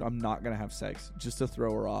honeymoon. I'm not gonna have sex just to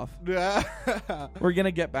throw her off. We're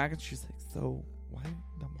gonna get back, and she's like, "So why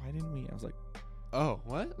didn't we?" I was like, Oh,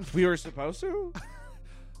 what? "We were supposed to."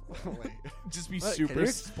 Wait. Just be What, super. Can you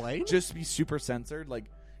explain? Just be super censored. Like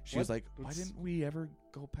she was What? like, "Why What's- didn't we ever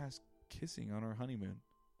go past kissing on our honeymoon?"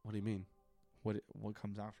 What do you mean? What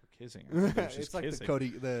comes after kissing? I think it was just It's like kissing. the Cody.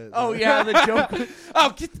 The Oh yeah, the joke.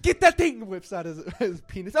 Oh, get that thing! Whips out his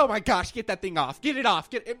penis. Oh my gosh, get that thing off! Get it off!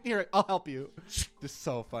 Get it here. I'll help you. This is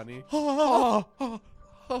so funny.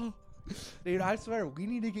 Dude, I swear we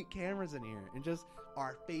need to get cameras in here and just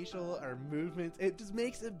our facial, our movements. It just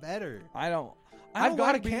makes it better. I've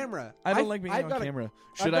got a camera. I don't like being I've on got camera.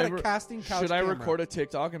 I've got a casting couch Should I camera. record a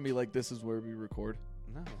TikTok and be like, "This is where we record"?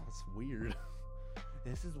 No, that's weird.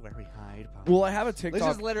 This is where we hide. Well, I have a This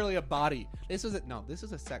TikTok. is literally a body. This is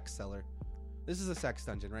a sex cellar. This is a sex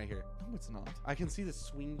dungeon right here. No, it's not. I can see the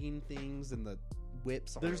swinging things and the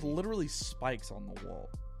whips. There's already. literally spikes on the wall.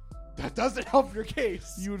 That doesn't help your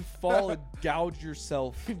case. You would fall and gouge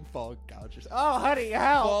yourself. fall gouge yourself. Oh, honey,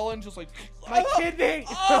 help! Fall and just like My kidney!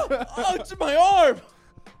 oh, it's in my arm.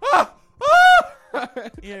 Ah!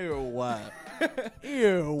 Ew.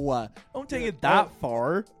 Ew. Don't take it that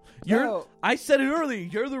far. No. I said it earlier.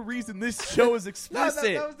 You're the reason this show is No,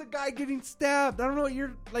 explicit. that was the guy getting stabbed. I don't know what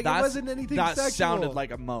you're like. It wasn't anything that sexual. sounded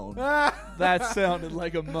like a moan. That sounded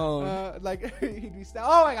like a moan. Like he'd be stabbed.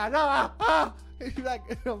 Oh my god! No! He'd be like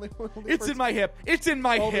only It's in my hip. It's in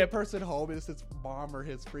my only hip. person home is his mom or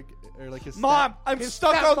his freak or like his Mom, I'm his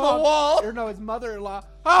stuck on the stepmom, wall. Or no, his mother-in-law.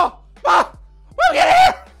 Oh, Mom! We'll get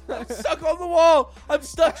here! I'm stuck on the wall. I'm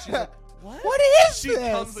stuck. She's like, what? What is She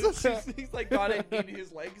this? comes and he's like got it in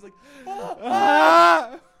his leg. He's like,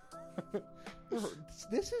 Ah!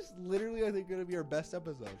 This is literally, I think, going to be our best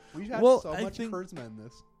episode. We've had so much charisma in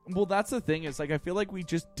this. Well, that's the thing. Is like I feel like we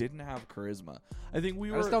just didn't have charisma. I think we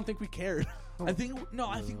I were. just don't think we cared. I think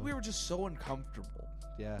we were just so uncomfortable.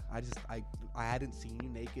 Yeah, I hadn't seen you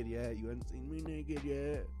naked yet. You hadn't seen me naked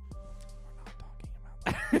yet. We're not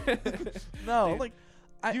talking about that. No, Dude, like,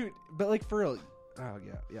 dude, but like for real. Oh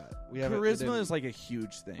yeah. We have charisma is like a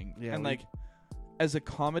huge thing. Yeah, and like, as a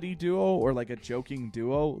comedy duo or like a joking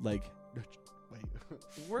duo, like Wait,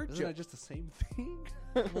 we're isn't that just the same thing?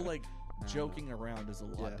 well, like No. joking around is a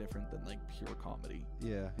lot Yeah. different than like pure comedy.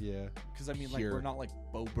 Yeah. Because I mean, Pure. like we're not like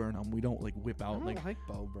Bo Burnham. We don't like whip I out don't like. like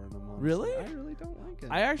Bo Burnham. Honestly. Really? I really don't like it.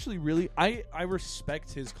 I actually really I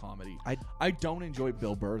respect his comedy. I- I don't enjoy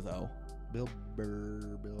Bill Burr though. Bill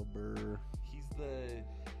Burr. He's the.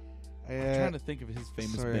 I'm trying to think of his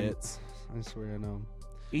famous sorry. bits. I swear I know.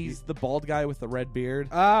 He's the bald guy with the red beard.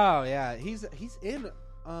 Oh yeah, he's in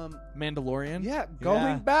Mandalorian. yeah,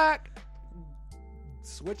 going back.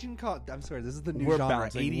 Switching I'm sorry, this is the new We're genre.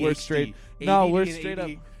 bouncing. ADHD. We're straight. No, ADD we're and straight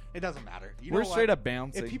ADD. up. It doesn't matter. You We're know straight what? up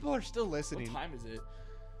bouncing. If people are still listening, What time is it?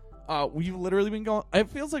 We've literally been going. It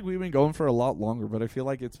feels like we've been going for a lot longer, but I feel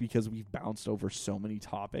like it's because we've bounced over so many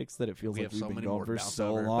topics that it feels we like have we've so been many going more for bounce so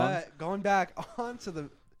over. long. But going back onto the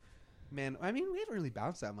man, I mean, we haven't really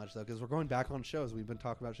bounced that much though, because we're going back on shows. We've been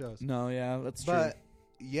talking about shows. No, yeah, that's But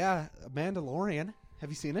true. yeah, Mandalorian. Have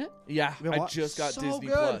you seen it? Yeah, we I watched- just got so Disney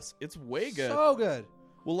good. Plus. It's way good. So good.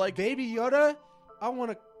 Well, like Baby Yoda, I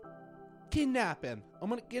want to kidnap him. I'm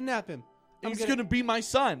gonna kidnap him. he's gonna be my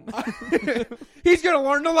son. He's gonna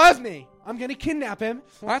learn to love me. I'm gonna kidnap him.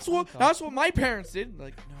 That's what my parents did.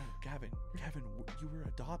 Like, no, Gavin, you were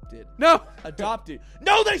adopted. No, Adopted.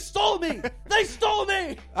 No, they stole me. They stole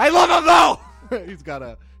me. I love him though. He's got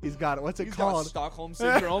it. What's it He's got called? Stockholm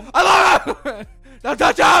syndrome. I love him. Don't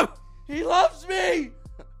touch him. He loves me.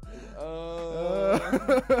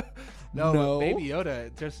 No, No. but Baby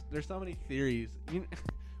Yoda. There's so many theories.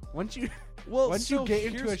 Once you So get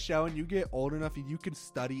into a here's- show and you get old enough and you can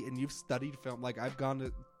study and you've studied film, like I've gone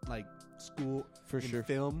to like school For in sure.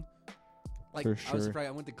 film. Like For I was sure. surprised.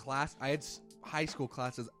 I went to class. I had high school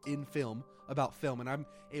classes in film about film, and I'm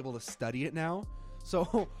able to study it now.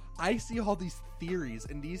 So I see all these theories,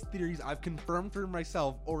 and these theories I've confirmed for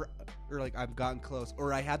myself, or like I've gotten close,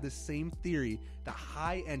 or I had the same theory that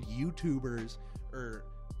high end YouTubers or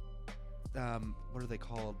what are they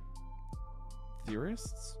called?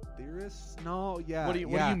 Theorists? Theorists? No, yeah. What do you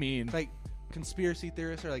mean? Like conspiracy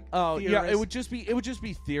theorists or like Oh yeah, it theorists. would just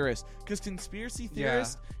be theorists, because conspiracy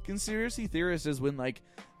theorist is when like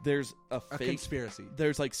there's a a fake conspiracy.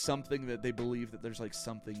 there's like something that they believe that there's like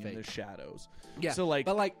something in the Fake. shadows. Yeah. So like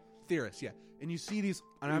but like theorists, yeah. And you see these,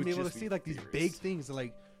 and It I'm would able to just see be like these theorists. big things.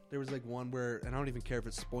 Like there was like one where, and I don't even care if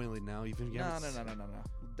it's spoiling now. Even if you no, haven't no.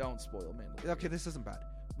 Don't spoil Mandalorian. Okay, this isn't bad,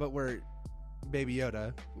 but where Baby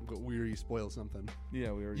Yoda, where you spoil something,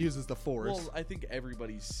 Yeah, we were uses the Force. Well, I think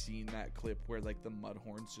everybody's seen that clip where like the mud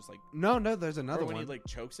horns just like no, there's another or when one. he like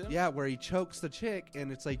chokes him. Yeah, where he chokes the chick,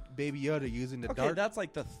 and it's like Baby Yoda using the Okay, dark. that's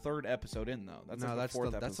like the third episode in though. That's no, like the that's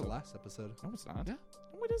fourth that's episode. the last episode. No, it's not. Yeah.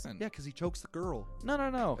 No, it isn't. Yeah, because he chokes the girl.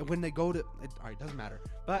 No. When they go to, all right, doesn't matter.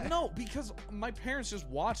 But No, because my parents just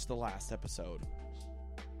watched the last episode.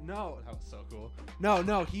 no, that was so cool.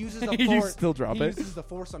 No, he uses the You Force. still drop he it? uses the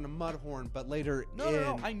Force on the mud horn, but later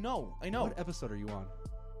No, I know. What episode are you on?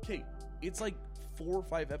 Okay, it's like 4 or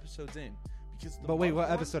 5 episodes in because. But wait, what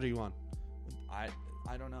Mudhorn- episode are you on? I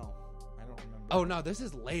don't know. I don't remember. Oh no, this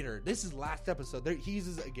is later. This is last episode. There, he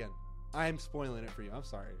uses it again. I am spoiling it for you. I'm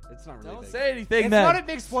sorry. It's not really. Don't big. say anything. It's then. not a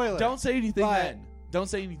big spoiler. Don't say anything But then. Don't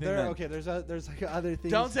say anything There, then. okay, there's like other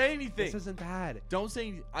things. Don't say anything. This isn't bad. Don't say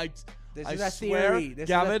anything. This I is a swear, theory. This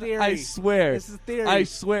Gavin, is a theory. I swear. This is a theory. I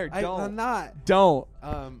swear. I'm Don't. not. Don't.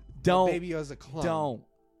 Don't. Don't. Baby Yoda's a clone. Don't.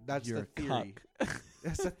 That's You're the theory. a cuck.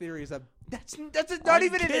 That's the theory. Is that That's not I'm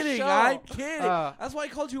even in the kidding, show. I'm kidding. Uh, That's why I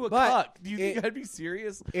called you a but cuck. Do you think I'd be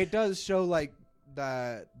serious? It does show like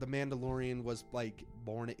the Mandalorian was like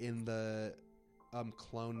born in the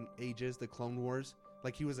clone ages, the Clone Wars.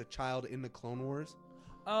 Like he was a child in the Clone Wars.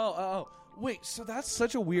 Oh. Wait, so that's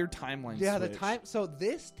such a weird timeline. Yeah, switch. the time. So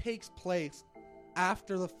this takes place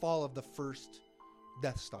after the fall of the first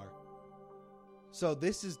Death Star. So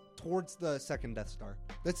this is towards the second Death Star.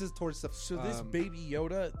 This is towards the So this baby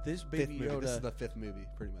Yoda, fifth movie. This is the fifth movie,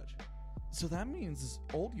 pretty much. So that means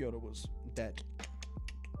old Yoda was Dead.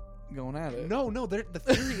 going at it. No. The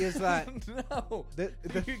theory is that no. the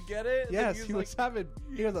You get it? yes, Like, he was having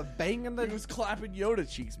the bang in the. he was clapping Yoda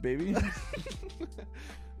cheeks, baby.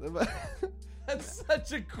 That's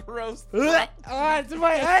such a gross. It's in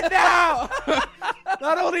my head now.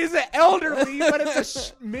 Not only is it elderly, but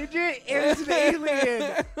it's a midget and it's an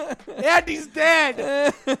alien. And he's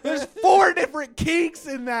dead. There's 4 different kinks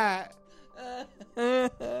in that.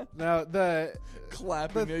 No, the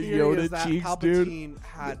Clapping a theory Yoda is that cheeks, Palpatine dude.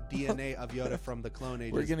 had DNA of Yoda from the clone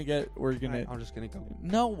ages. We're gonna. I'm just gonna go.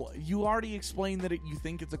 No, you already explained that you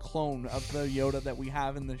think it's a clone of the Yoda that we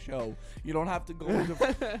have in the show. You don't have to go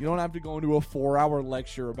into you don't have to go into a 4-hour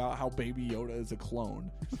lecture about how Baby Yoda is a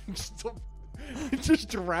clone. It just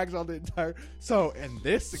drags on the entire. So, and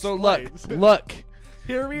this. So explains. look.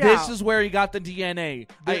 Hear me This out. is where he got the DNA.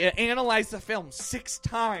 I analyzed the film 6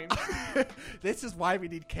 times. This is why we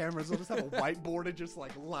need cameras. We'll just have a whiteboard and just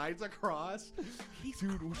like lines across.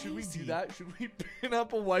 Dude, should we do that? Should we pin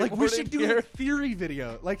up a whiteboard? Like we should do here? a theory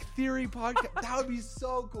video, like theory podcast. That would be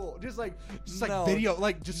so cool. Just like No, video,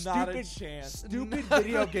 like just not stupid, a chance. stupid Not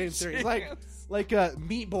video a game theories, chance. like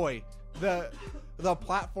Meat Boy, the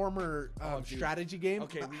platformer Dude. strategy game.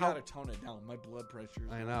 Okay, we How- gotta tone it down. My blood pressure.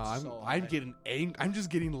 Is I know. so I'm high. getting I'm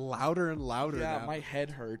just getting louder and louder. Yeah, now. my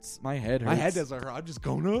head hurts. My head hurts. My head doesn't hurt. I'm just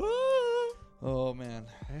going. Ah. Oh man.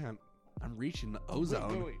 Man, I'm reaching the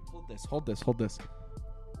ozone. Wait. Hold this.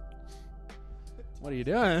 What are you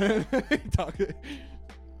doing? Talking.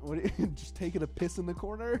 What? Are you, just taking a piss in the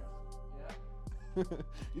corner? Yeah.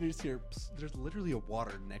 You just hear. Psst, there's literally a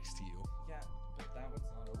water next to you. Yeah, but that one's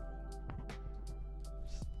not open.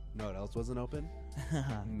 No, what else wasn't open?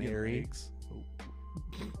 Mary.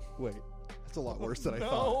 Wait, that's a lot worse than I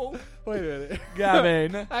thought. No. Wait a minute,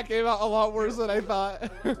 Gavin. that came out a lot worse than I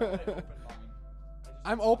thought.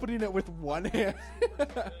 I'm opening it with one hand.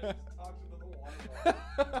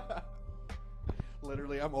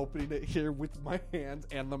 Literally, I'm opening it here with my hands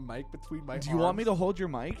and the mic between my arms. Do you want me to hold your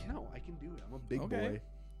mic? No, I can do it. I'm a big Okay. boy.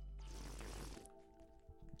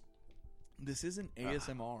 This isn't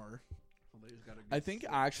ASMR. Somebody's gotta I think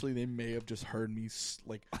actually they may have just heard me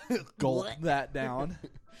like gulp that down.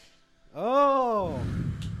 Oh,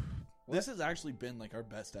 This has actually been like our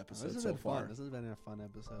best episode this has so been far. fun. This has been a fun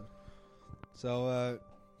episode. So,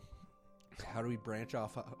 how do we branch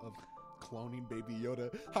off of cloning Baby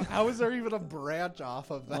Yoda? How is there even a branch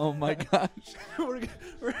off of that? Oh my gosh. we're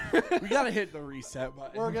We gotta hit the reset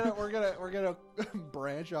button. we're gonna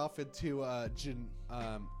branch off into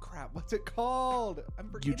crap. What's it called? I'm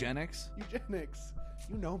forgetting. Eugenics. Eugenics.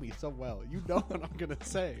 You know me so well. You know what I'm gonna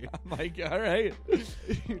say. I'm like, all right.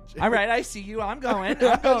 Eugenics. All right, I see you. I'm going.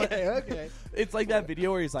 I'm going. Okay. It's like that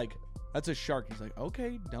video where he's like, that's a shark. He's like,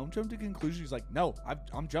 okay, don't jump to conclusions. He's like, no,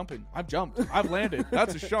 I'm jumping. I've jumped. I've landed.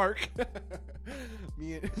 That's a shark.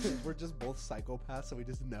 We're just both psychopaths, so we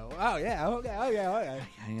just know. Oh yeah, okay.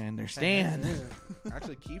 I understand.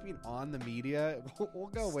 Actually, keeping on the media, we'll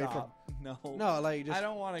go away from. No. No, like just. I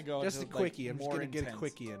don't want to go. just into, a quickie. I'm just more gonna get a intense.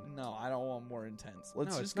 quickie in. No, I don't want more intense.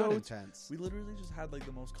 Let's No, just it's go. not intense. We literally just had like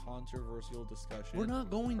the most controversial discussion. We're not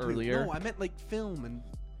going to. earlier. No, I meant like film and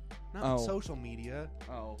not Oh. social media.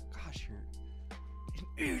 Oh, Gosh, you're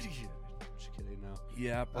an idiot. Just kidding. No.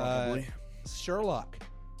 yeah, probably. Sherlock.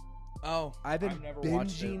 Oh, I've been never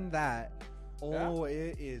watched it. binging that. Oh,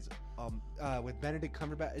 it is. With Benedict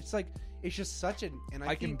Cumberbatch, it's just such an. And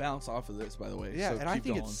I can think, bounce off of this, by the way. Yeah, so and I keep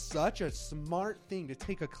think going. it's such a smart thing to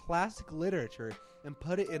take a classic literature and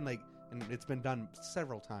put it in and it's been done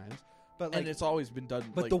several times. But and it's always been done.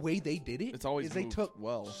 but like, the way they did it it's always is they moved took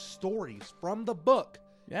well. stories from the book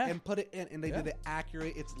Yeah, and put it in, and they Yeah. did it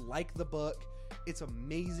accurate. It's like the book. It's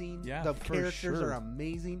amazing. Yeah, the for characters sure. are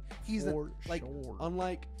amazing. He's For like sure.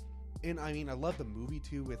 unlike, and I mean I love the movie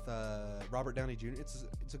too with Robert Downey Jr. It's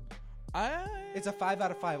a 5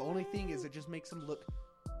 out of 5. Only thing is it just makes him look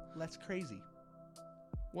less crazy.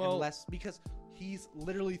 well, And less because he's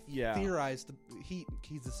literally Yeah. theorized he's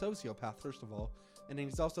a sociopath first of all, and then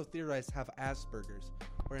he's also theorized to have Asperger's.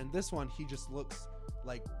 Where in this one he just looks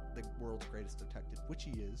like the world's greatest detective, which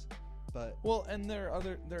he is. But Well, and there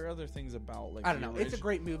are other things about like I don't know. It's a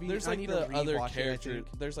great movie. There's I like need the to other rewatch it, I character.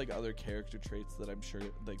 think. There's like other character traits that I'm sure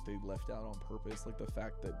like they left out on purpose, like the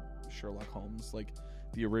fact that Sherlock Holmes, like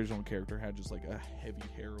the original character, had just like a heavy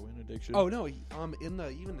heroin addiction. Oh no, in the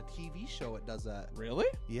TV show it does that. really?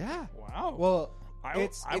 Yeah. Wow. Well, I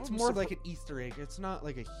it's was more surpri- like an Easter egg. It's not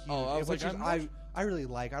like a huge. Oh, I was which like, is, I really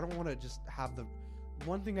like. I don't want to just have the.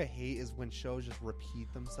 One thing I hate is when shows just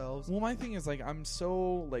repeat themselves. Well, my thing is like I'm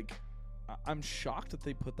so like I'm shocked that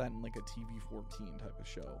they put that in like a TV 14 type of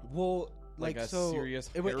show. Well, Like a so serious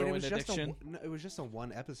it was heroin just addiction? it was just a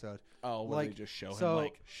one episode. Oh, where like, they just show so- him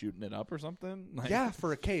like shooting it up or something? Like, Yeah,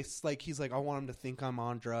 for a case. Like he's like, I want him to think I'm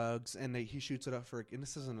on drugs, and he shoots it up for. And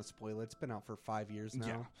this isn't a spoiler. It's been out for 5 years now.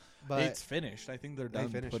 Yeah. But it's finished. I think they're they done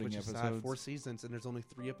finished, putting which is episodes. sad. 4 seasons, and there's only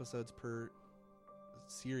 3 episodes per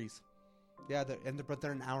series. Yeah, but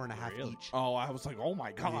they're an hour and a half Really? each. Oh, I was like, oh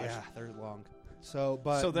my gosh. Yeah, they're long. So,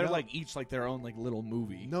 but So they're no. like each like their own like little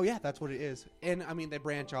movie. No, yeah, that's what it is. And I mean, they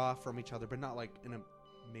branch off from each other, but not like in a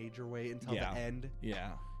major way until Yeah. the end. Yeah.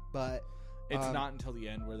 But It's Um, not until the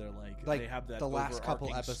end where they're like like they have that the last couple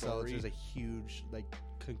overarching episodes, story. there's a huge like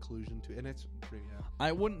conclusion to, and it's pretty. Yeah.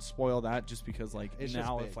 I wouldn't spoil that just because like It's just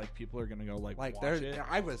now big. if like people are gonna go like Like watch there, it.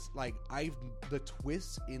 I was like, the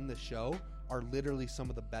twists in the show are literally some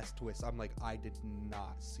of the best twists. I'm like, I did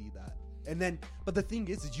not see that. And then, but the thing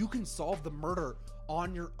is you can solve the murder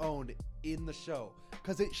on your own in the show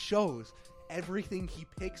because it shows everything he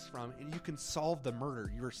picks from, and you can solve the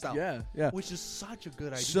murder yourself. Yeah. Which is such a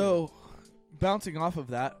good idea. So, bouncing off of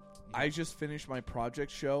that, I just finished my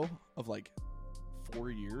project show of like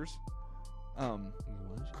 4 years.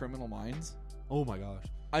 Criminal Minds. Oh my gosh.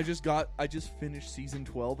 I just finished season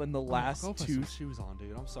 12 and the last Go put 2 some shoes on,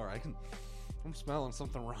 dude. I'm sorry. I'm smelling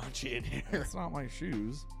something raunchy in here. It's not my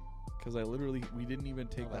shoes cuz we didn't even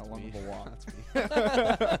take Oh, that that's long me. of a walk.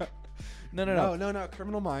 That's me. No.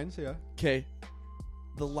 Criminal Minds, yeah. Okay.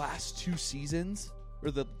 The last 2 seasons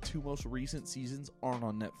or the 2 most recent seasons aren't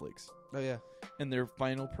on Netflix. Oh yeah. And their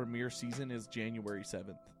final premiere season is January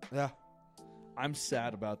 7th. Yeah. I'm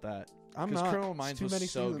sad about that. I'm 'Cause not. Criminal It's Minds too was many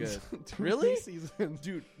so seasons. good. Too Really? many seasons.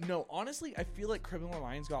 Dude, no, honestly, I feel like Criminal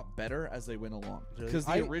Minds got better as they went along. Really? Because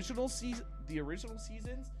I- the original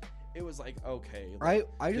seasons, it was like, okay, like,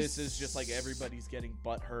 I just this is just like everybody's getting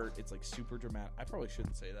butt hurt. It's like super dramatic. I probably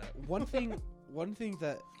shouldn't say that. one thing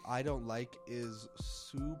that I don't like is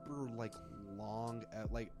super like long,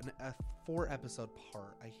 like a 4-episode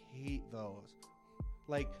part. I hate those.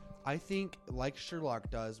 Like I think like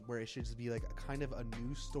Sherlock does, where it should just be like a kind of a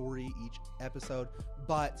new story each episode,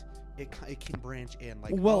 but it can branch in.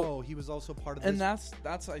 Like, Well, oh, he was also part of this. And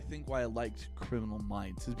that's I think why I liked Criminal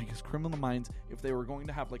Minds is because Criminal Minds, if they were going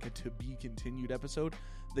to have like a to be continued episode,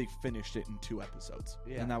 they finished it in 2 episodes.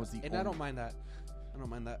 Yeah. And that was the And only I don't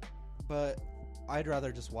mind that. But I'd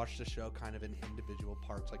rather just watch the show kind of in individual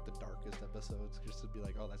parts, like the darkest episodes, just to be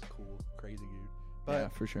like, oh, that's cool, crazy dude. But yeah,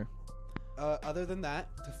 for sure. other than that,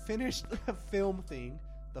 to finish the film thing,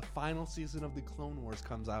 the final season of the Clone Wars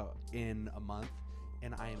comes out in a month,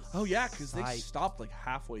 and I am Oh yeah, because they psyched. stopped like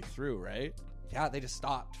halfway through, right? Yeah, they just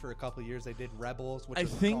stopped for a couple of years. They did Rebels, which I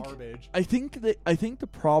was think- garbage. I think the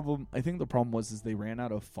problem was they ran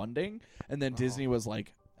out of funding, and then Disney was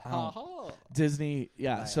like, oh. Disney,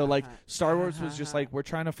 yeah. Like, So like Star Wars was just like, we're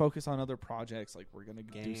trying to focus on other projects, like we're gonna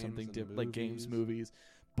do Games something and like games, movies. movies,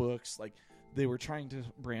 books. Like they were trying to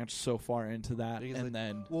branch so far into that, Because and it-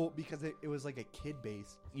 then Well, because it was like a kid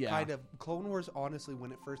base. Yeah. Kind of. Clone Wars, honestly,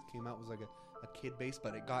 when it first came out, was like a kid base,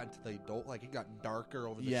 but it got into the adult, like it got darker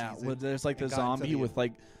over the season. well, there's like the It got into zombie the- with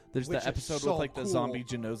like there's which the is episode so with like the cool. zombie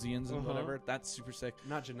Genosians and Uh-huh. whatever. That's super sick.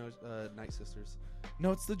 Not Night Sisters.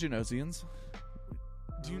 No, it's the Genosians.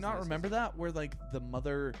 Do you was not Night remember that where like the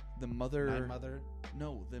mother Night Mother.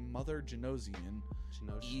 no the mother Genosian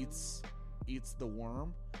eats the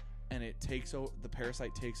worm, and it takes the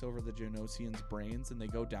parasite takes over the Genosian's brains, and they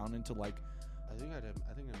go down into like I think I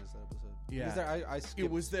missed that episode. Yeah. Because I skipped.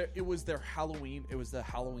 it was their Halloween. It was the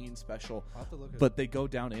Halloween special. I'll have to look at But they go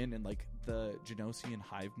down in, and like the Genosian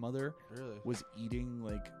hive mother it. Really? was eating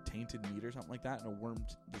like tainted meat or something like that, and a worm,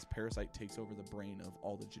 this parasite takes over the brain of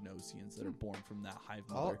all the Genosians that are born from that hive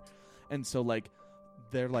mother. And so like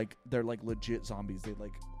they're like legit zombies. They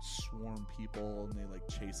like swarm people and they like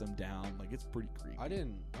chase them down. Like it's pretty creepy. I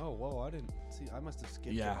didn't see. I must have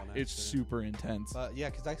skipped Yeah, it on it's accident. super intense. But yeah,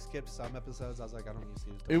 because I skipped some episodes. I was like, I don't need to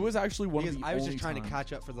see this. It was actually one because of the I was only just trying to times-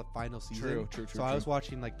 catch up for the final season. True. So I was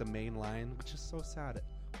watching like the main line, which is so sad.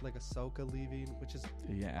 Like Ahsoka leaving, which is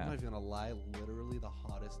I'm Yeah, not even gonna lie, literally the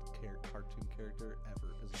hottest cartoon character ever.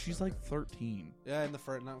 Is she's Ahsoka. like 13. yeah, in the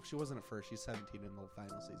first. No, she wasn't at first. She's 17 in the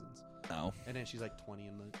final seasons, No, and then she's like 20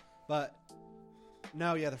 in the. But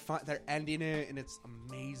no, yeah, they're ending it, and it's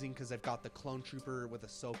amazing because they've got the clone trooper with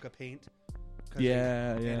Ahsoka paint.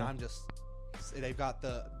 Yeah. And I'm just, they have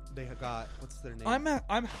got what's their name? I'm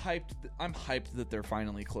hyped. I'm hyped that they're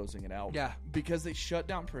finally closing it out. Yeah. because they shut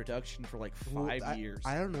down production for like 5 years.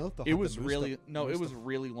 I don't know if it was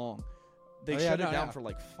really long. They shut it down for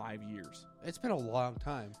like 5 years. It's been a long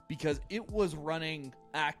time Because it was running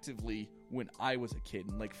actively when I was a kid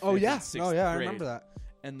in like 5th Oh yeah, and 6th oh yeah, I grade. remember that.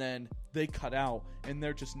 And then they cut out, and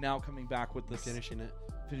they're just now coming back with the Finishing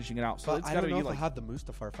it. out. So But it's I got to don't know be if like they'll have the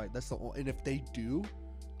Mustafar fight. That's the only, and if they do,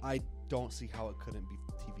 I don't see how it couldn't be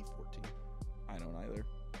TV-14. I don't either.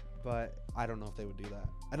 But I don't know if they would do that.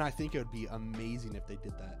 And I think it would be amazing if they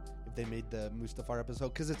did that. If they made the Mustafar episode,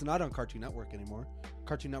 because it's not on Cartoon Network anymore.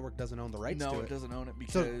 Cartoon Network doesn't own the rights to it. No, it doesn't own it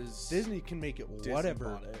because Disney can make it Disney whatever.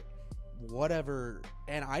 bought it. Whatever.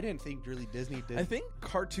 And I didn't think really Disney did. I think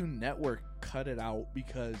Cartoon Network cut it out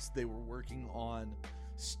because they were working on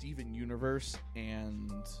Steven Universe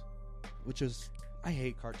and which is, I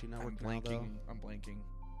hate Cartoon Network. I'm blanking.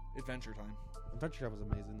 Adventure Time. Adventure Time was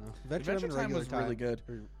amazing though. Adventure Time was really good.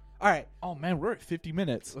 All right, Oh man, we're at 50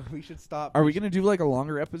 minutes. we should stop. Are we gonna do like a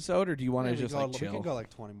longer episode, or do you want to Yeah, just we like could chill? go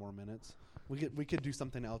like 20 more minutes. We could do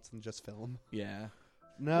something else than just film. Yeah.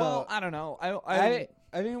 No, Well, I don't know. I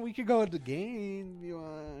mean we could go into game. If you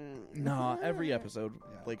want? no. Every episode,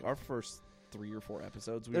 Yeah. like our first 3 or 4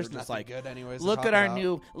 episodes, we There's were just nothing like, good anyways. to look talk at our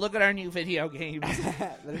about. new video games.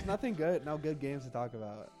 There's nothing good. No good games to talk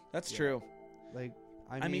about. That's Yeah. true. Like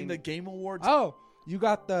I mean, the Game Awards you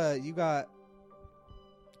got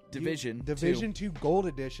Division Division 2 Gold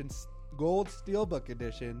Edition, Gold Steelbook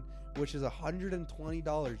Edition, which is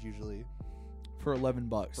 $120 usually for $11.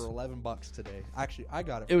 for $11 today. Actually, I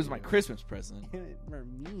got it. It was my Christmas present. for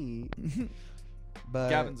me. But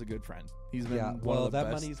Gavin's a good friend. He's been yeah, one well, of the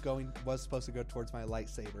that best. was supposed to go towards my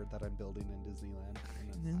lightsaber that I'm building in Disneyland.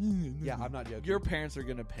 And yeah, I'm not joking. Your parents are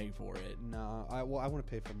gonna pay for it. No, I want to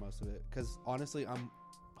pay for most of it because honestly, I'm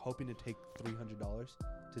hoping to take $300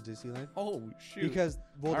 to Disneyland Oh shoot! because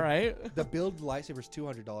all right, the build lightsaber is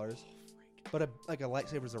 $200, but a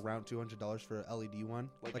lightsaber is around $200 for an LED one,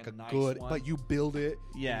 Like a nice good. one? But you build it,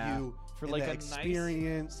 Yeah. and for and like the a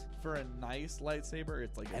experience, for a nice lightsaber,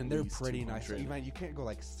 it's like at and they're least pretty nice. 200. You can't go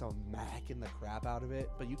like smacking the crap out of it,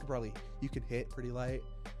 but you can hit pretty light.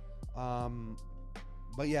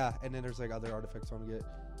 But yeah, and then there's like other artifacts I want to get.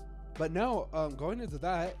 But no, going into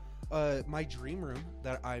that, my dream room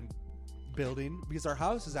that I'm building, because our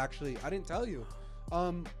house is actually, I didn't tell you,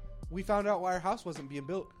 we found out why our house wasn't being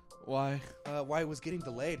built. Why? Why it was getting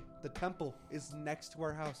delayed. The temple is next to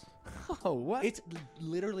our house. Oh what? It's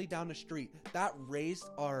literally down the street. That raised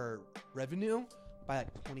our revenue by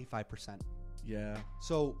like 25%. yeah,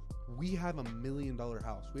 So we have $1 million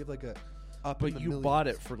house. We have like a up. in but the you millions. bought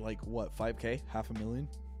it for like what? $5K? $500,000?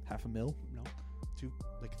 $500,000? No, to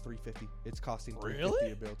like 350. It's costing Really? $350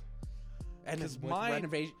 to build. And 'Cause with mine-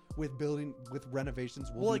 with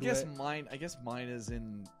renovations. Well, I do guess it. mine is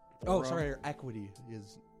in. Oh, Orem. sorry. Our equity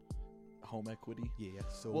is Home equity. yeah.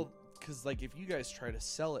 So Well, because like if you guys try to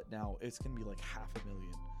sell it now, it's gonna be like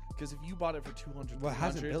 $500,000. Because if you bought it for 200, well, it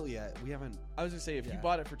hasn't 300 built yet. We haven't. I was gonna say if you Yeah.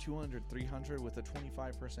 bought it for 200, 300 with a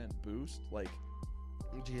 25% boost, like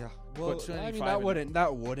Yeah. Well, Put I mean 25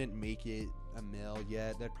 that wouldn't make it a mill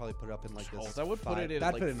yet. They'd probably put it up in like this. that would put it in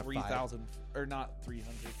that'd like put it in a 3,000 or not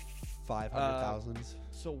 300. 500,000.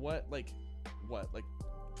 So what like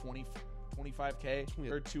 20 25K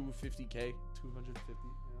or 250K? 250.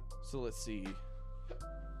 Yeah. So let's see.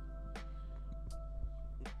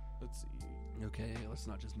 Let's see. Okay, let's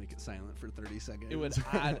not just make it silent for 30 seconds. It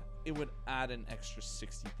would add an extra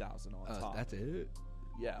 60,000 on top. That's it.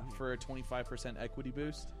 Yeah, for a 25% equity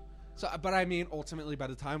boost. So, but I mean, ultimately, by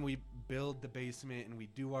the time we build the basement and we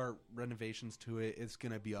do our renovations to it, it's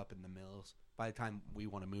gonna be up in the mills. By the time we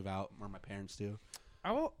want to move out, or my parents do.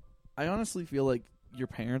 I honestly feel like your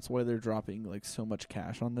parents, why they're dropping like so much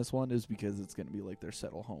cash on this one, is because it's going to be like their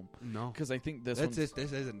settle home. No, Because I think this this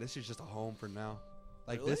one's isn't. This is just a home for now.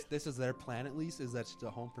 Like Really? this is their plan at least. Is that's just a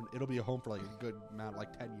home for. It'll be a home for like a good amount,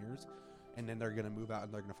 like 10 years, and then they're gonna move out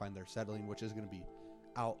and they're gonna find their settling, which is gonna be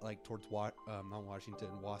out like towards Mount Washington,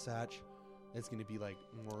 Wasatch. It's gonna be like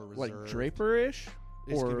more reserved. like Draper-ish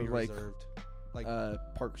It's gonna or be like reserved. Like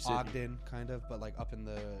Park City. Ogden, kind of, but like up in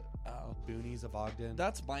the Oh. boonies of Ogden,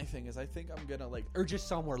 That's my thing is I think I'm gonna like or just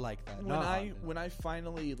somewhere like that. when not I Ogden. when I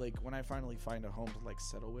finally find a home to like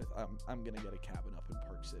settle with, I'm gonna get a cabin up in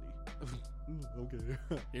Park City. Okay,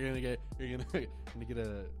 you're gonna get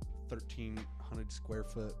a 1,300 square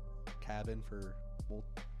foot cabin for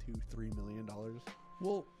 $2-3 million.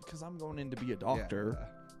 Well, because I'm going in to be a doctor.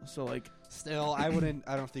 So like, Still, I wouldn't.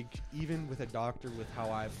 I don't think even with a doctor with how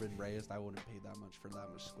I've been raised, I wouldn't pay that much for that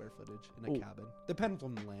much square footage in a cabin. Depends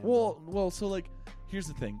on the land. well, so like, here's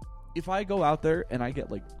the thing. If I go out there and I get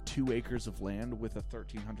like 2 acres of land with a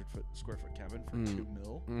 1,300 square foot cabin for $2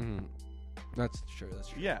 million, That's true. That's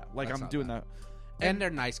true. yeah, like That's I'm not doing bad. that. And they're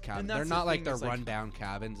nice cabins. that's They're the not like thing they're is, like- rundown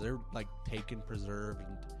cabins. They're like taken, preserved,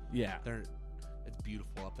 and Yeah, it's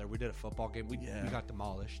beautiful up there. We did a football game. We got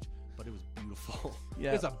demolished, but it was beautiful.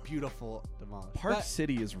 Yeah. It's a beautiful demolished. Park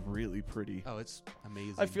City is really pretty. Oh, it's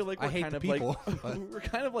amazing. I feel like I we're hate kind the of people. like we're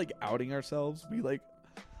kind of like outing ourselves. Be like,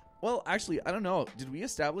 well, actually, I don't know. Did we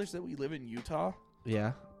establish that we live in Utah?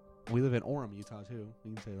 Yeah. We live in Orem, Utah, too.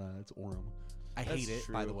 You can say that. It's Orem. I That's hate it,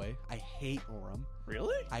 by true. the way. I hate Orem.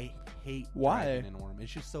 Really? I hate Why? driving in Orem.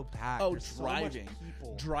 It's just so packed. Oh, There's driving. So much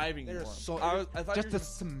people. Driving. There's Orem. so I thought just you the were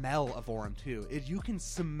smell of Orem, too. You can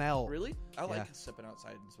smell. really. I Yeah. like stepping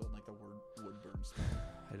outside and smelling like the wood burn smell.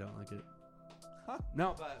 I don't like it. Huh?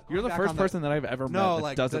 No, but You're the back first on person that I've ever met No, that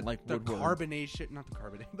like doesn't the, like the woodburn. carbonation, not the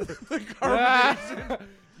carbonation. The carbonation.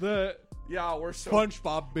 Yeah, we're so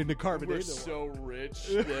SpongeBob been the we're carbonated. so rich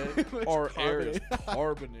that our air is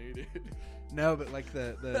carbonated. No, but like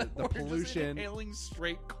the We're just pollution. inhaling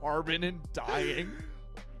straight carbon and dying.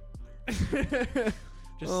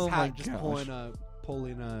 Just Oh my just gosh.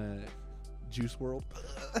 pulling a Juice World,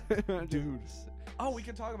 Dude. Oh, we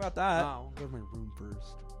can talk about that. I'll go to my room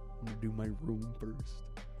first. I'm gonna do my room first.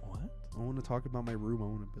 What? I want to talk about my room. I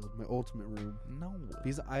want to build my ultimate room. No.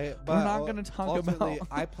 Because We're not going to talk ultimately, about.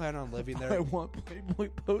 I plan on living there. I want Playboy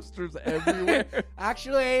posters everywhere.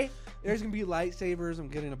 Actually, there's gonna be lightsabers. I'm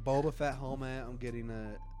getting a Boba Fett helmet. I'm getting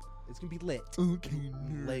a. It's gonna be lit. Okay.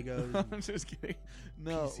 Legos. I'm just kidding.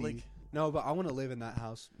 No, PC. like No, but I want to live in that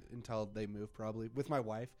house until they move, probably with my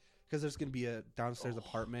wife, because there's gonna be a downstairs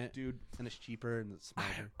apartment, dude, and it's cheaper and it's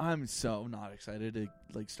smarter. I'm so not excited to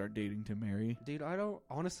like start dating to marry. Dude, I don't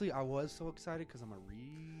honestly. I was so excited because I'm a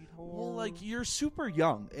read whore. Well, like you're super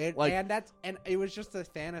young. And, like and it was just a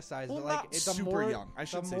fantasize. Well, but like not the super more, young. I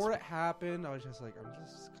should the say more so. it happened, I was just like, I'm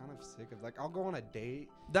just kind of sick of like I'll go on a date.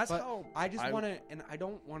 that's But how I just want to, and I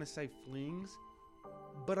don't want to say flings,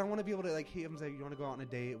 but I want to be able to like hit him, say, you want to go out on a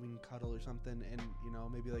date, we can cuddle or something, and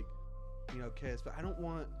maybe like, kiss. But I don't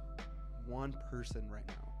want one person right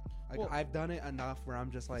now. Like Well- I've done it enough where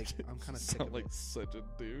I'm just like I'm kind of sick sound of like it. such a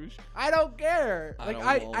douche. I don't care. I Like don't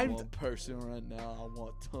want I'm, one person right now. I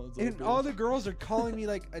want tons of. and all the girls are calling me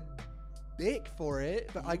like a dick for it,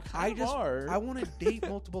 but You like kind of are. I want to date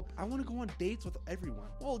multiple. I want to go on dates with everyone.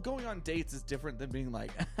 Well, going on dates is different than being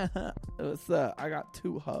like, "What's up? I got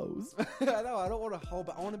 2 hoes." I know I don't want to hold,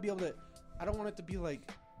 but I want to be able to. I don't want it to be like.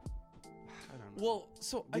 I don't know. Well,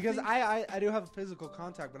 so Because I I do have physical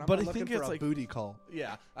contact, but I'm But not I looking think for it's a like- booty call.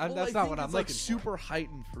 yeah, That's I not think what I'm it's like looking for. super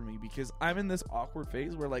heightened for me because I'm in this awkward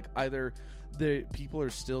phase where like either the people are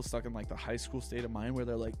still stuck in like the high school state of mind where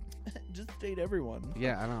they're like, just date everyone.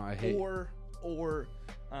 Yeah, I know. I hate. Or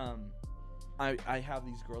I have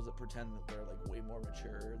these girls that pretend that they're like way more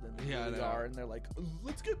mature than they Yeah, I really know. are, and they're like,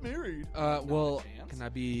 let's get married. Well, Not a chance.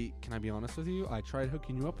 can I be honest with you? I tried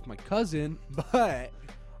hooking you up with my cousin, but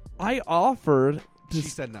I offered. she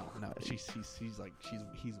said no. She's like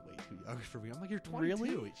he's way too young for me. I'm like, you're 22.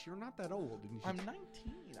 Really? You're not that old. And I'm 19.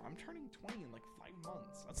 I'm turning 20 in like 5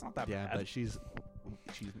 months. That's not that yeah, bad. but she's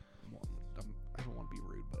more, I don't want to be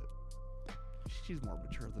rude, but she's more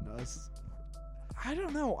mature than us. I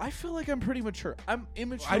don't know. I feel like I'm pretty mature. I'm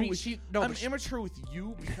immature. I mean, with, I'm immature with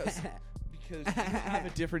you because you have a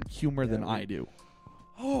different humor than Yeah, I do.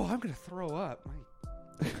 Oh, I'm gonna throw up.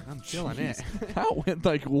 I'm feeling it. Jeez, that went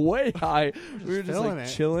like way high. We were just feeling like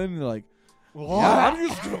it. chilling, like, Well, yeah, I'm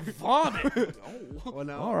just gonna vomit. Oh, Well,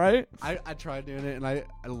 no. all right. I tried doing it, and I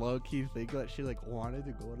low key think that she like wanted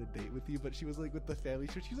to go on a date with you, but she was like with the family.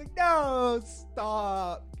 So she was like, "No,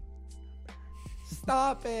 stop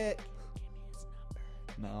it."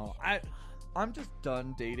 No, I'm just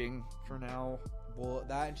done dating for now. Well,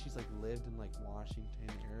 that and she's like lived in like Washington,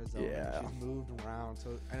 Arizona. Yeah. And she's moved around.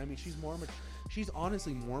 So, and I mean, she's more mature. She's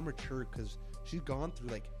honestly more mature because she's gone through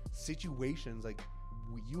like situations like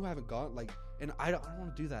you haven't gone like, and I don't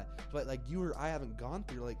want to do that, but like you or I haven't gone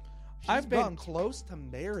through like. I've been gone- close to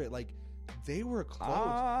marriage. Like they were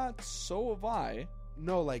close. So have I.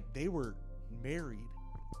 No, like they were married.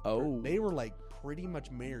 Oh, They were like pretty much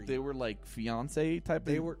married. they were like fiance type.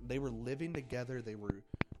 They were living together.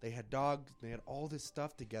 They had dogs. They had all this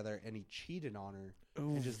stuff together, and he cheated on her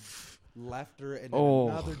and just left her. And then Oh.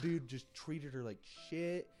 another dude just treated her like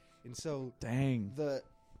shit. And so Dang. the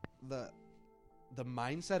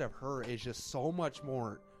mindset of her is just so much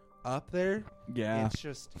more up there, Yeah. it's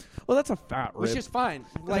just, Well, that's a fat rip. which is fine.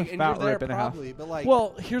 Like, and fat you're there rip and a half. probably, but like,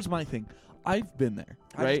 Well, here's my thing. I've been there,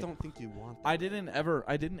 I right? just don't think you want that. I didn't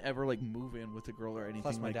ever like move in with a girl or anything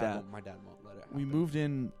Plus, my like dad that. won't, my dad won't let it happen. We moved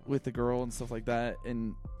in with the girl and stuff like that,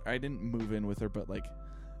 and I didn't move in with her, but like,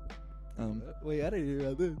 Wait, I didn't hear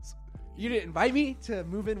about this. You didn't invite me to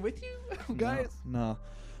move in with you, guys? no.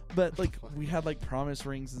 But like, we had like promise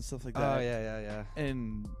rings and stuff like that. Oh yeah.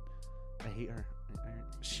 And I hate her.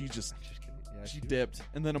 she just I'm just kidding. Yeah, she dipped,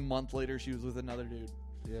 and then a month later she was with another dude.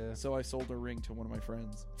 Yeah. So I sold her ring to one of my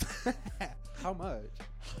friends. How much?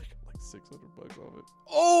 I got like $600 off it.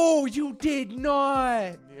 Oh, you did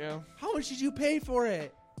not. Yeah. How much did you pay for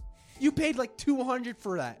it? You paid like $200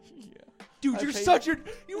 for that. Yeah. Dude, I you're paid- such a.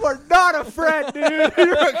 You are not a friend, dude.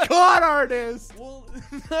 You're a con artist. Well,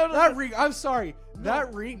 That ring. I'm sorry. No,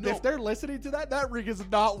 that ring. no. If they're listening to that, that ring is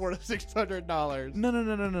not worth $600.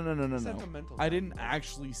 No. Sentimental. I didn't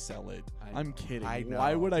actually sell it. I I'm know. kidding. I know.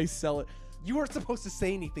 Why would I sell it? You weren't supposed to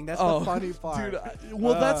say anything. That's Oh, the funny part. Dude,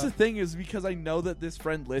 that's the thing is because I know that this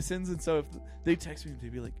friend listens, and so if they text me,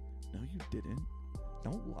 they'd be like, "No, you didn't.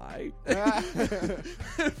 Don't lie."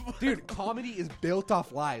 Dude, comedy is built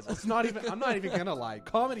off lies. It's not even. I'm not even gonna lie.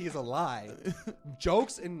 Comedy is a lie.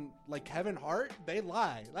 Jokes and like Kevin Hart, they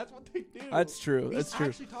lie. That's what they do. That's true. He's That's true.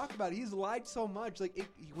 actually talked about it. He's lied so much. Like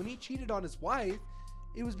when he cheated on his wife,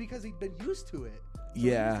 it was because he'd been used to it. So he just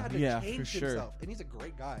Yeah, had to yeah, change for sure. himself. And he's a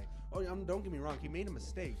great guy. Oh, don't get me wrong. He made a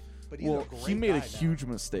mistake, but he's Well, a great he made a guy now. huge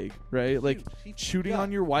mistake, right? Like He- shooting yeah.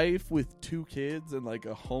 on your wife with 2 kids and like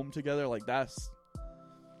a home together. Like that's.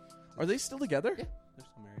 Are they still together? Yeah, they're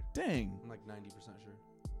still married. Dang. I'm like 90% sure.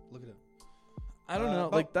 Look it up. I don't know.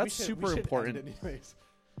 but Like we that's should- super we should important. end anyways.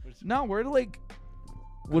 No, we're to like.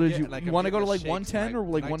 What did Yeah, you? like, You I'm want to go getting to the like shakes 110 or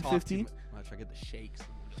like when I talk too 115? much. I get the shakes.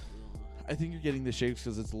 I think you're getting the shakes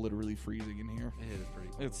because it's literally freezing in here. It is pretty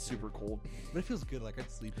cold. It's super cold. But it feels good. Like I'd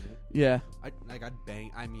sleep in it. Yeah. I'd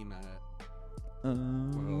bang. I mean, Uh,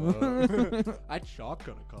 I'd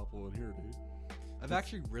shotgun a couple in here, dude. I've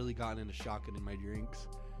actually really gotten into shotgun in my drinks.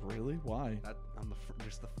 really? Why? I'm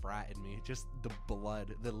just the frat in me, just the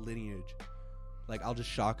blood, the lineage. Like I'll just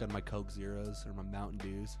shotgun my Coke Zeros or my Mountain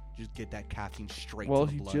Dews. Just get that caffeine straight Well,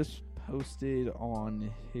 to the he blood. just posted on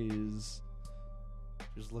his.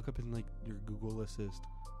 Just look up in like your Google Assist.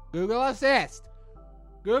 Google Assist.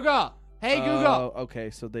 Google. Hey Google. Oh, okay,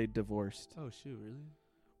 so they divorced. Oh shoot,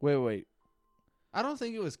 really? Wait. I don't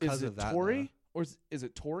think it was because Is of it that. Tori or is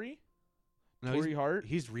it Tori? though. No, Tori Hart?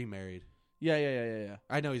 he's remarried. Yeah.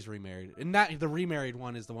 I know he's remarried, and that the remarried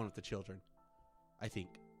one is the one with the children. I think.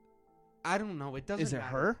 I don't know. It doesn't. Is it matter.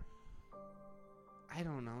 her? I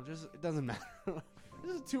don't know. Just it doesn't matter.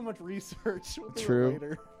 This is too much research. We'll do it True.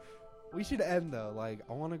 later. We should end though. Like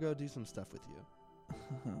I want to go do some stuff with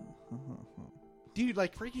you. Dude,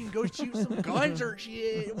 like freaking go shoot some guns or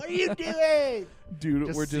shit. What are you doing?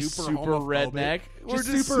 Dude, we're just super homophobic. redneck. We're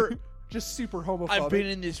Just super homophobic. I've been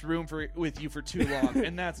in this room with you for too long,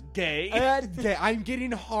 and that's gay. That's gay. I'm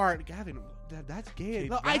getting hard, Gavin. That's gay. Okay,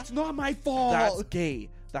 No, that- it's not my fault. That's gay.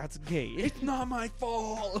 That's gay. It's not my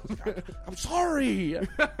fault. I'm sorry.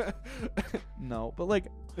 No, but like,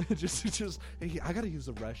 just. Hey, I gotta use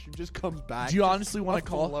the restroom. Just comes back. do you just honestly want to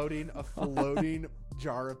call? a floating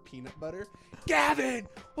jar of peanut butter? Gavin,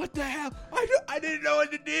 what the hell? I didn't know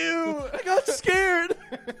what to do. I got scared.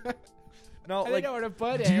 No, I like, didn't know where to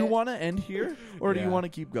put it. do you want to end here, or do you Yeah. want to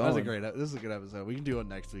keep going? This is a good episode. We can do it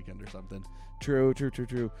next weekend or something, True.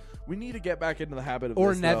 We need to get back into the habit of or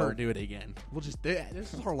this, never though. do it again. We'll just.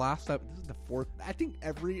 This is our last step. This is the 4th. I think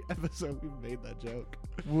every episode we've made that joke.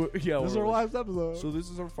 Yeah, This is we're our like- last episode. So this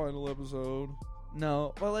is our final episode.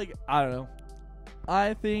 No, but like I don't know.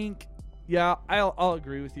 I think I'll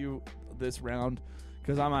agree with you this round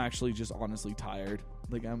because I'm actually just honestly tired.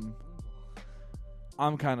 Like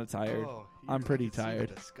I'm kind of tired. Oh, I'm pretty I can see the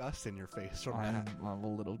tired. disgust in your face from I'm, that. I'm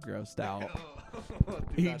a little grossed out. Dude,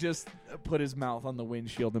 He that- just put his mouth on the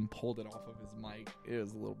windshield and pulled it off of his mic. It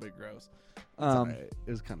was a little bit gross. It's alright.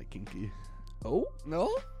 It was kind of kinky. Oh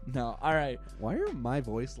No? no! All right. Why are my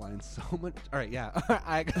voice lines so much? All right, yeah. All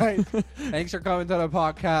right, guys. Thanks for coming to the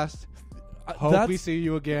podcast. Hope we see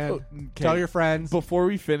you again. Okay. Tell your friends. Before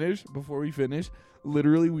we finish,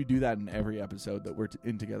 literally we do that in every episode that we're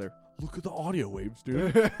in together. Look at the audio waves,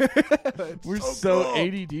 dude. We're so cool.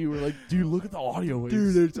 ADD. We're like, dude, look at the audio waves.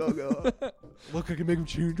 Dude, they're so good. Look, I can make them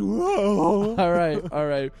change. Whoa. All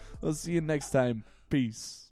right. We'll see you next time. Peace.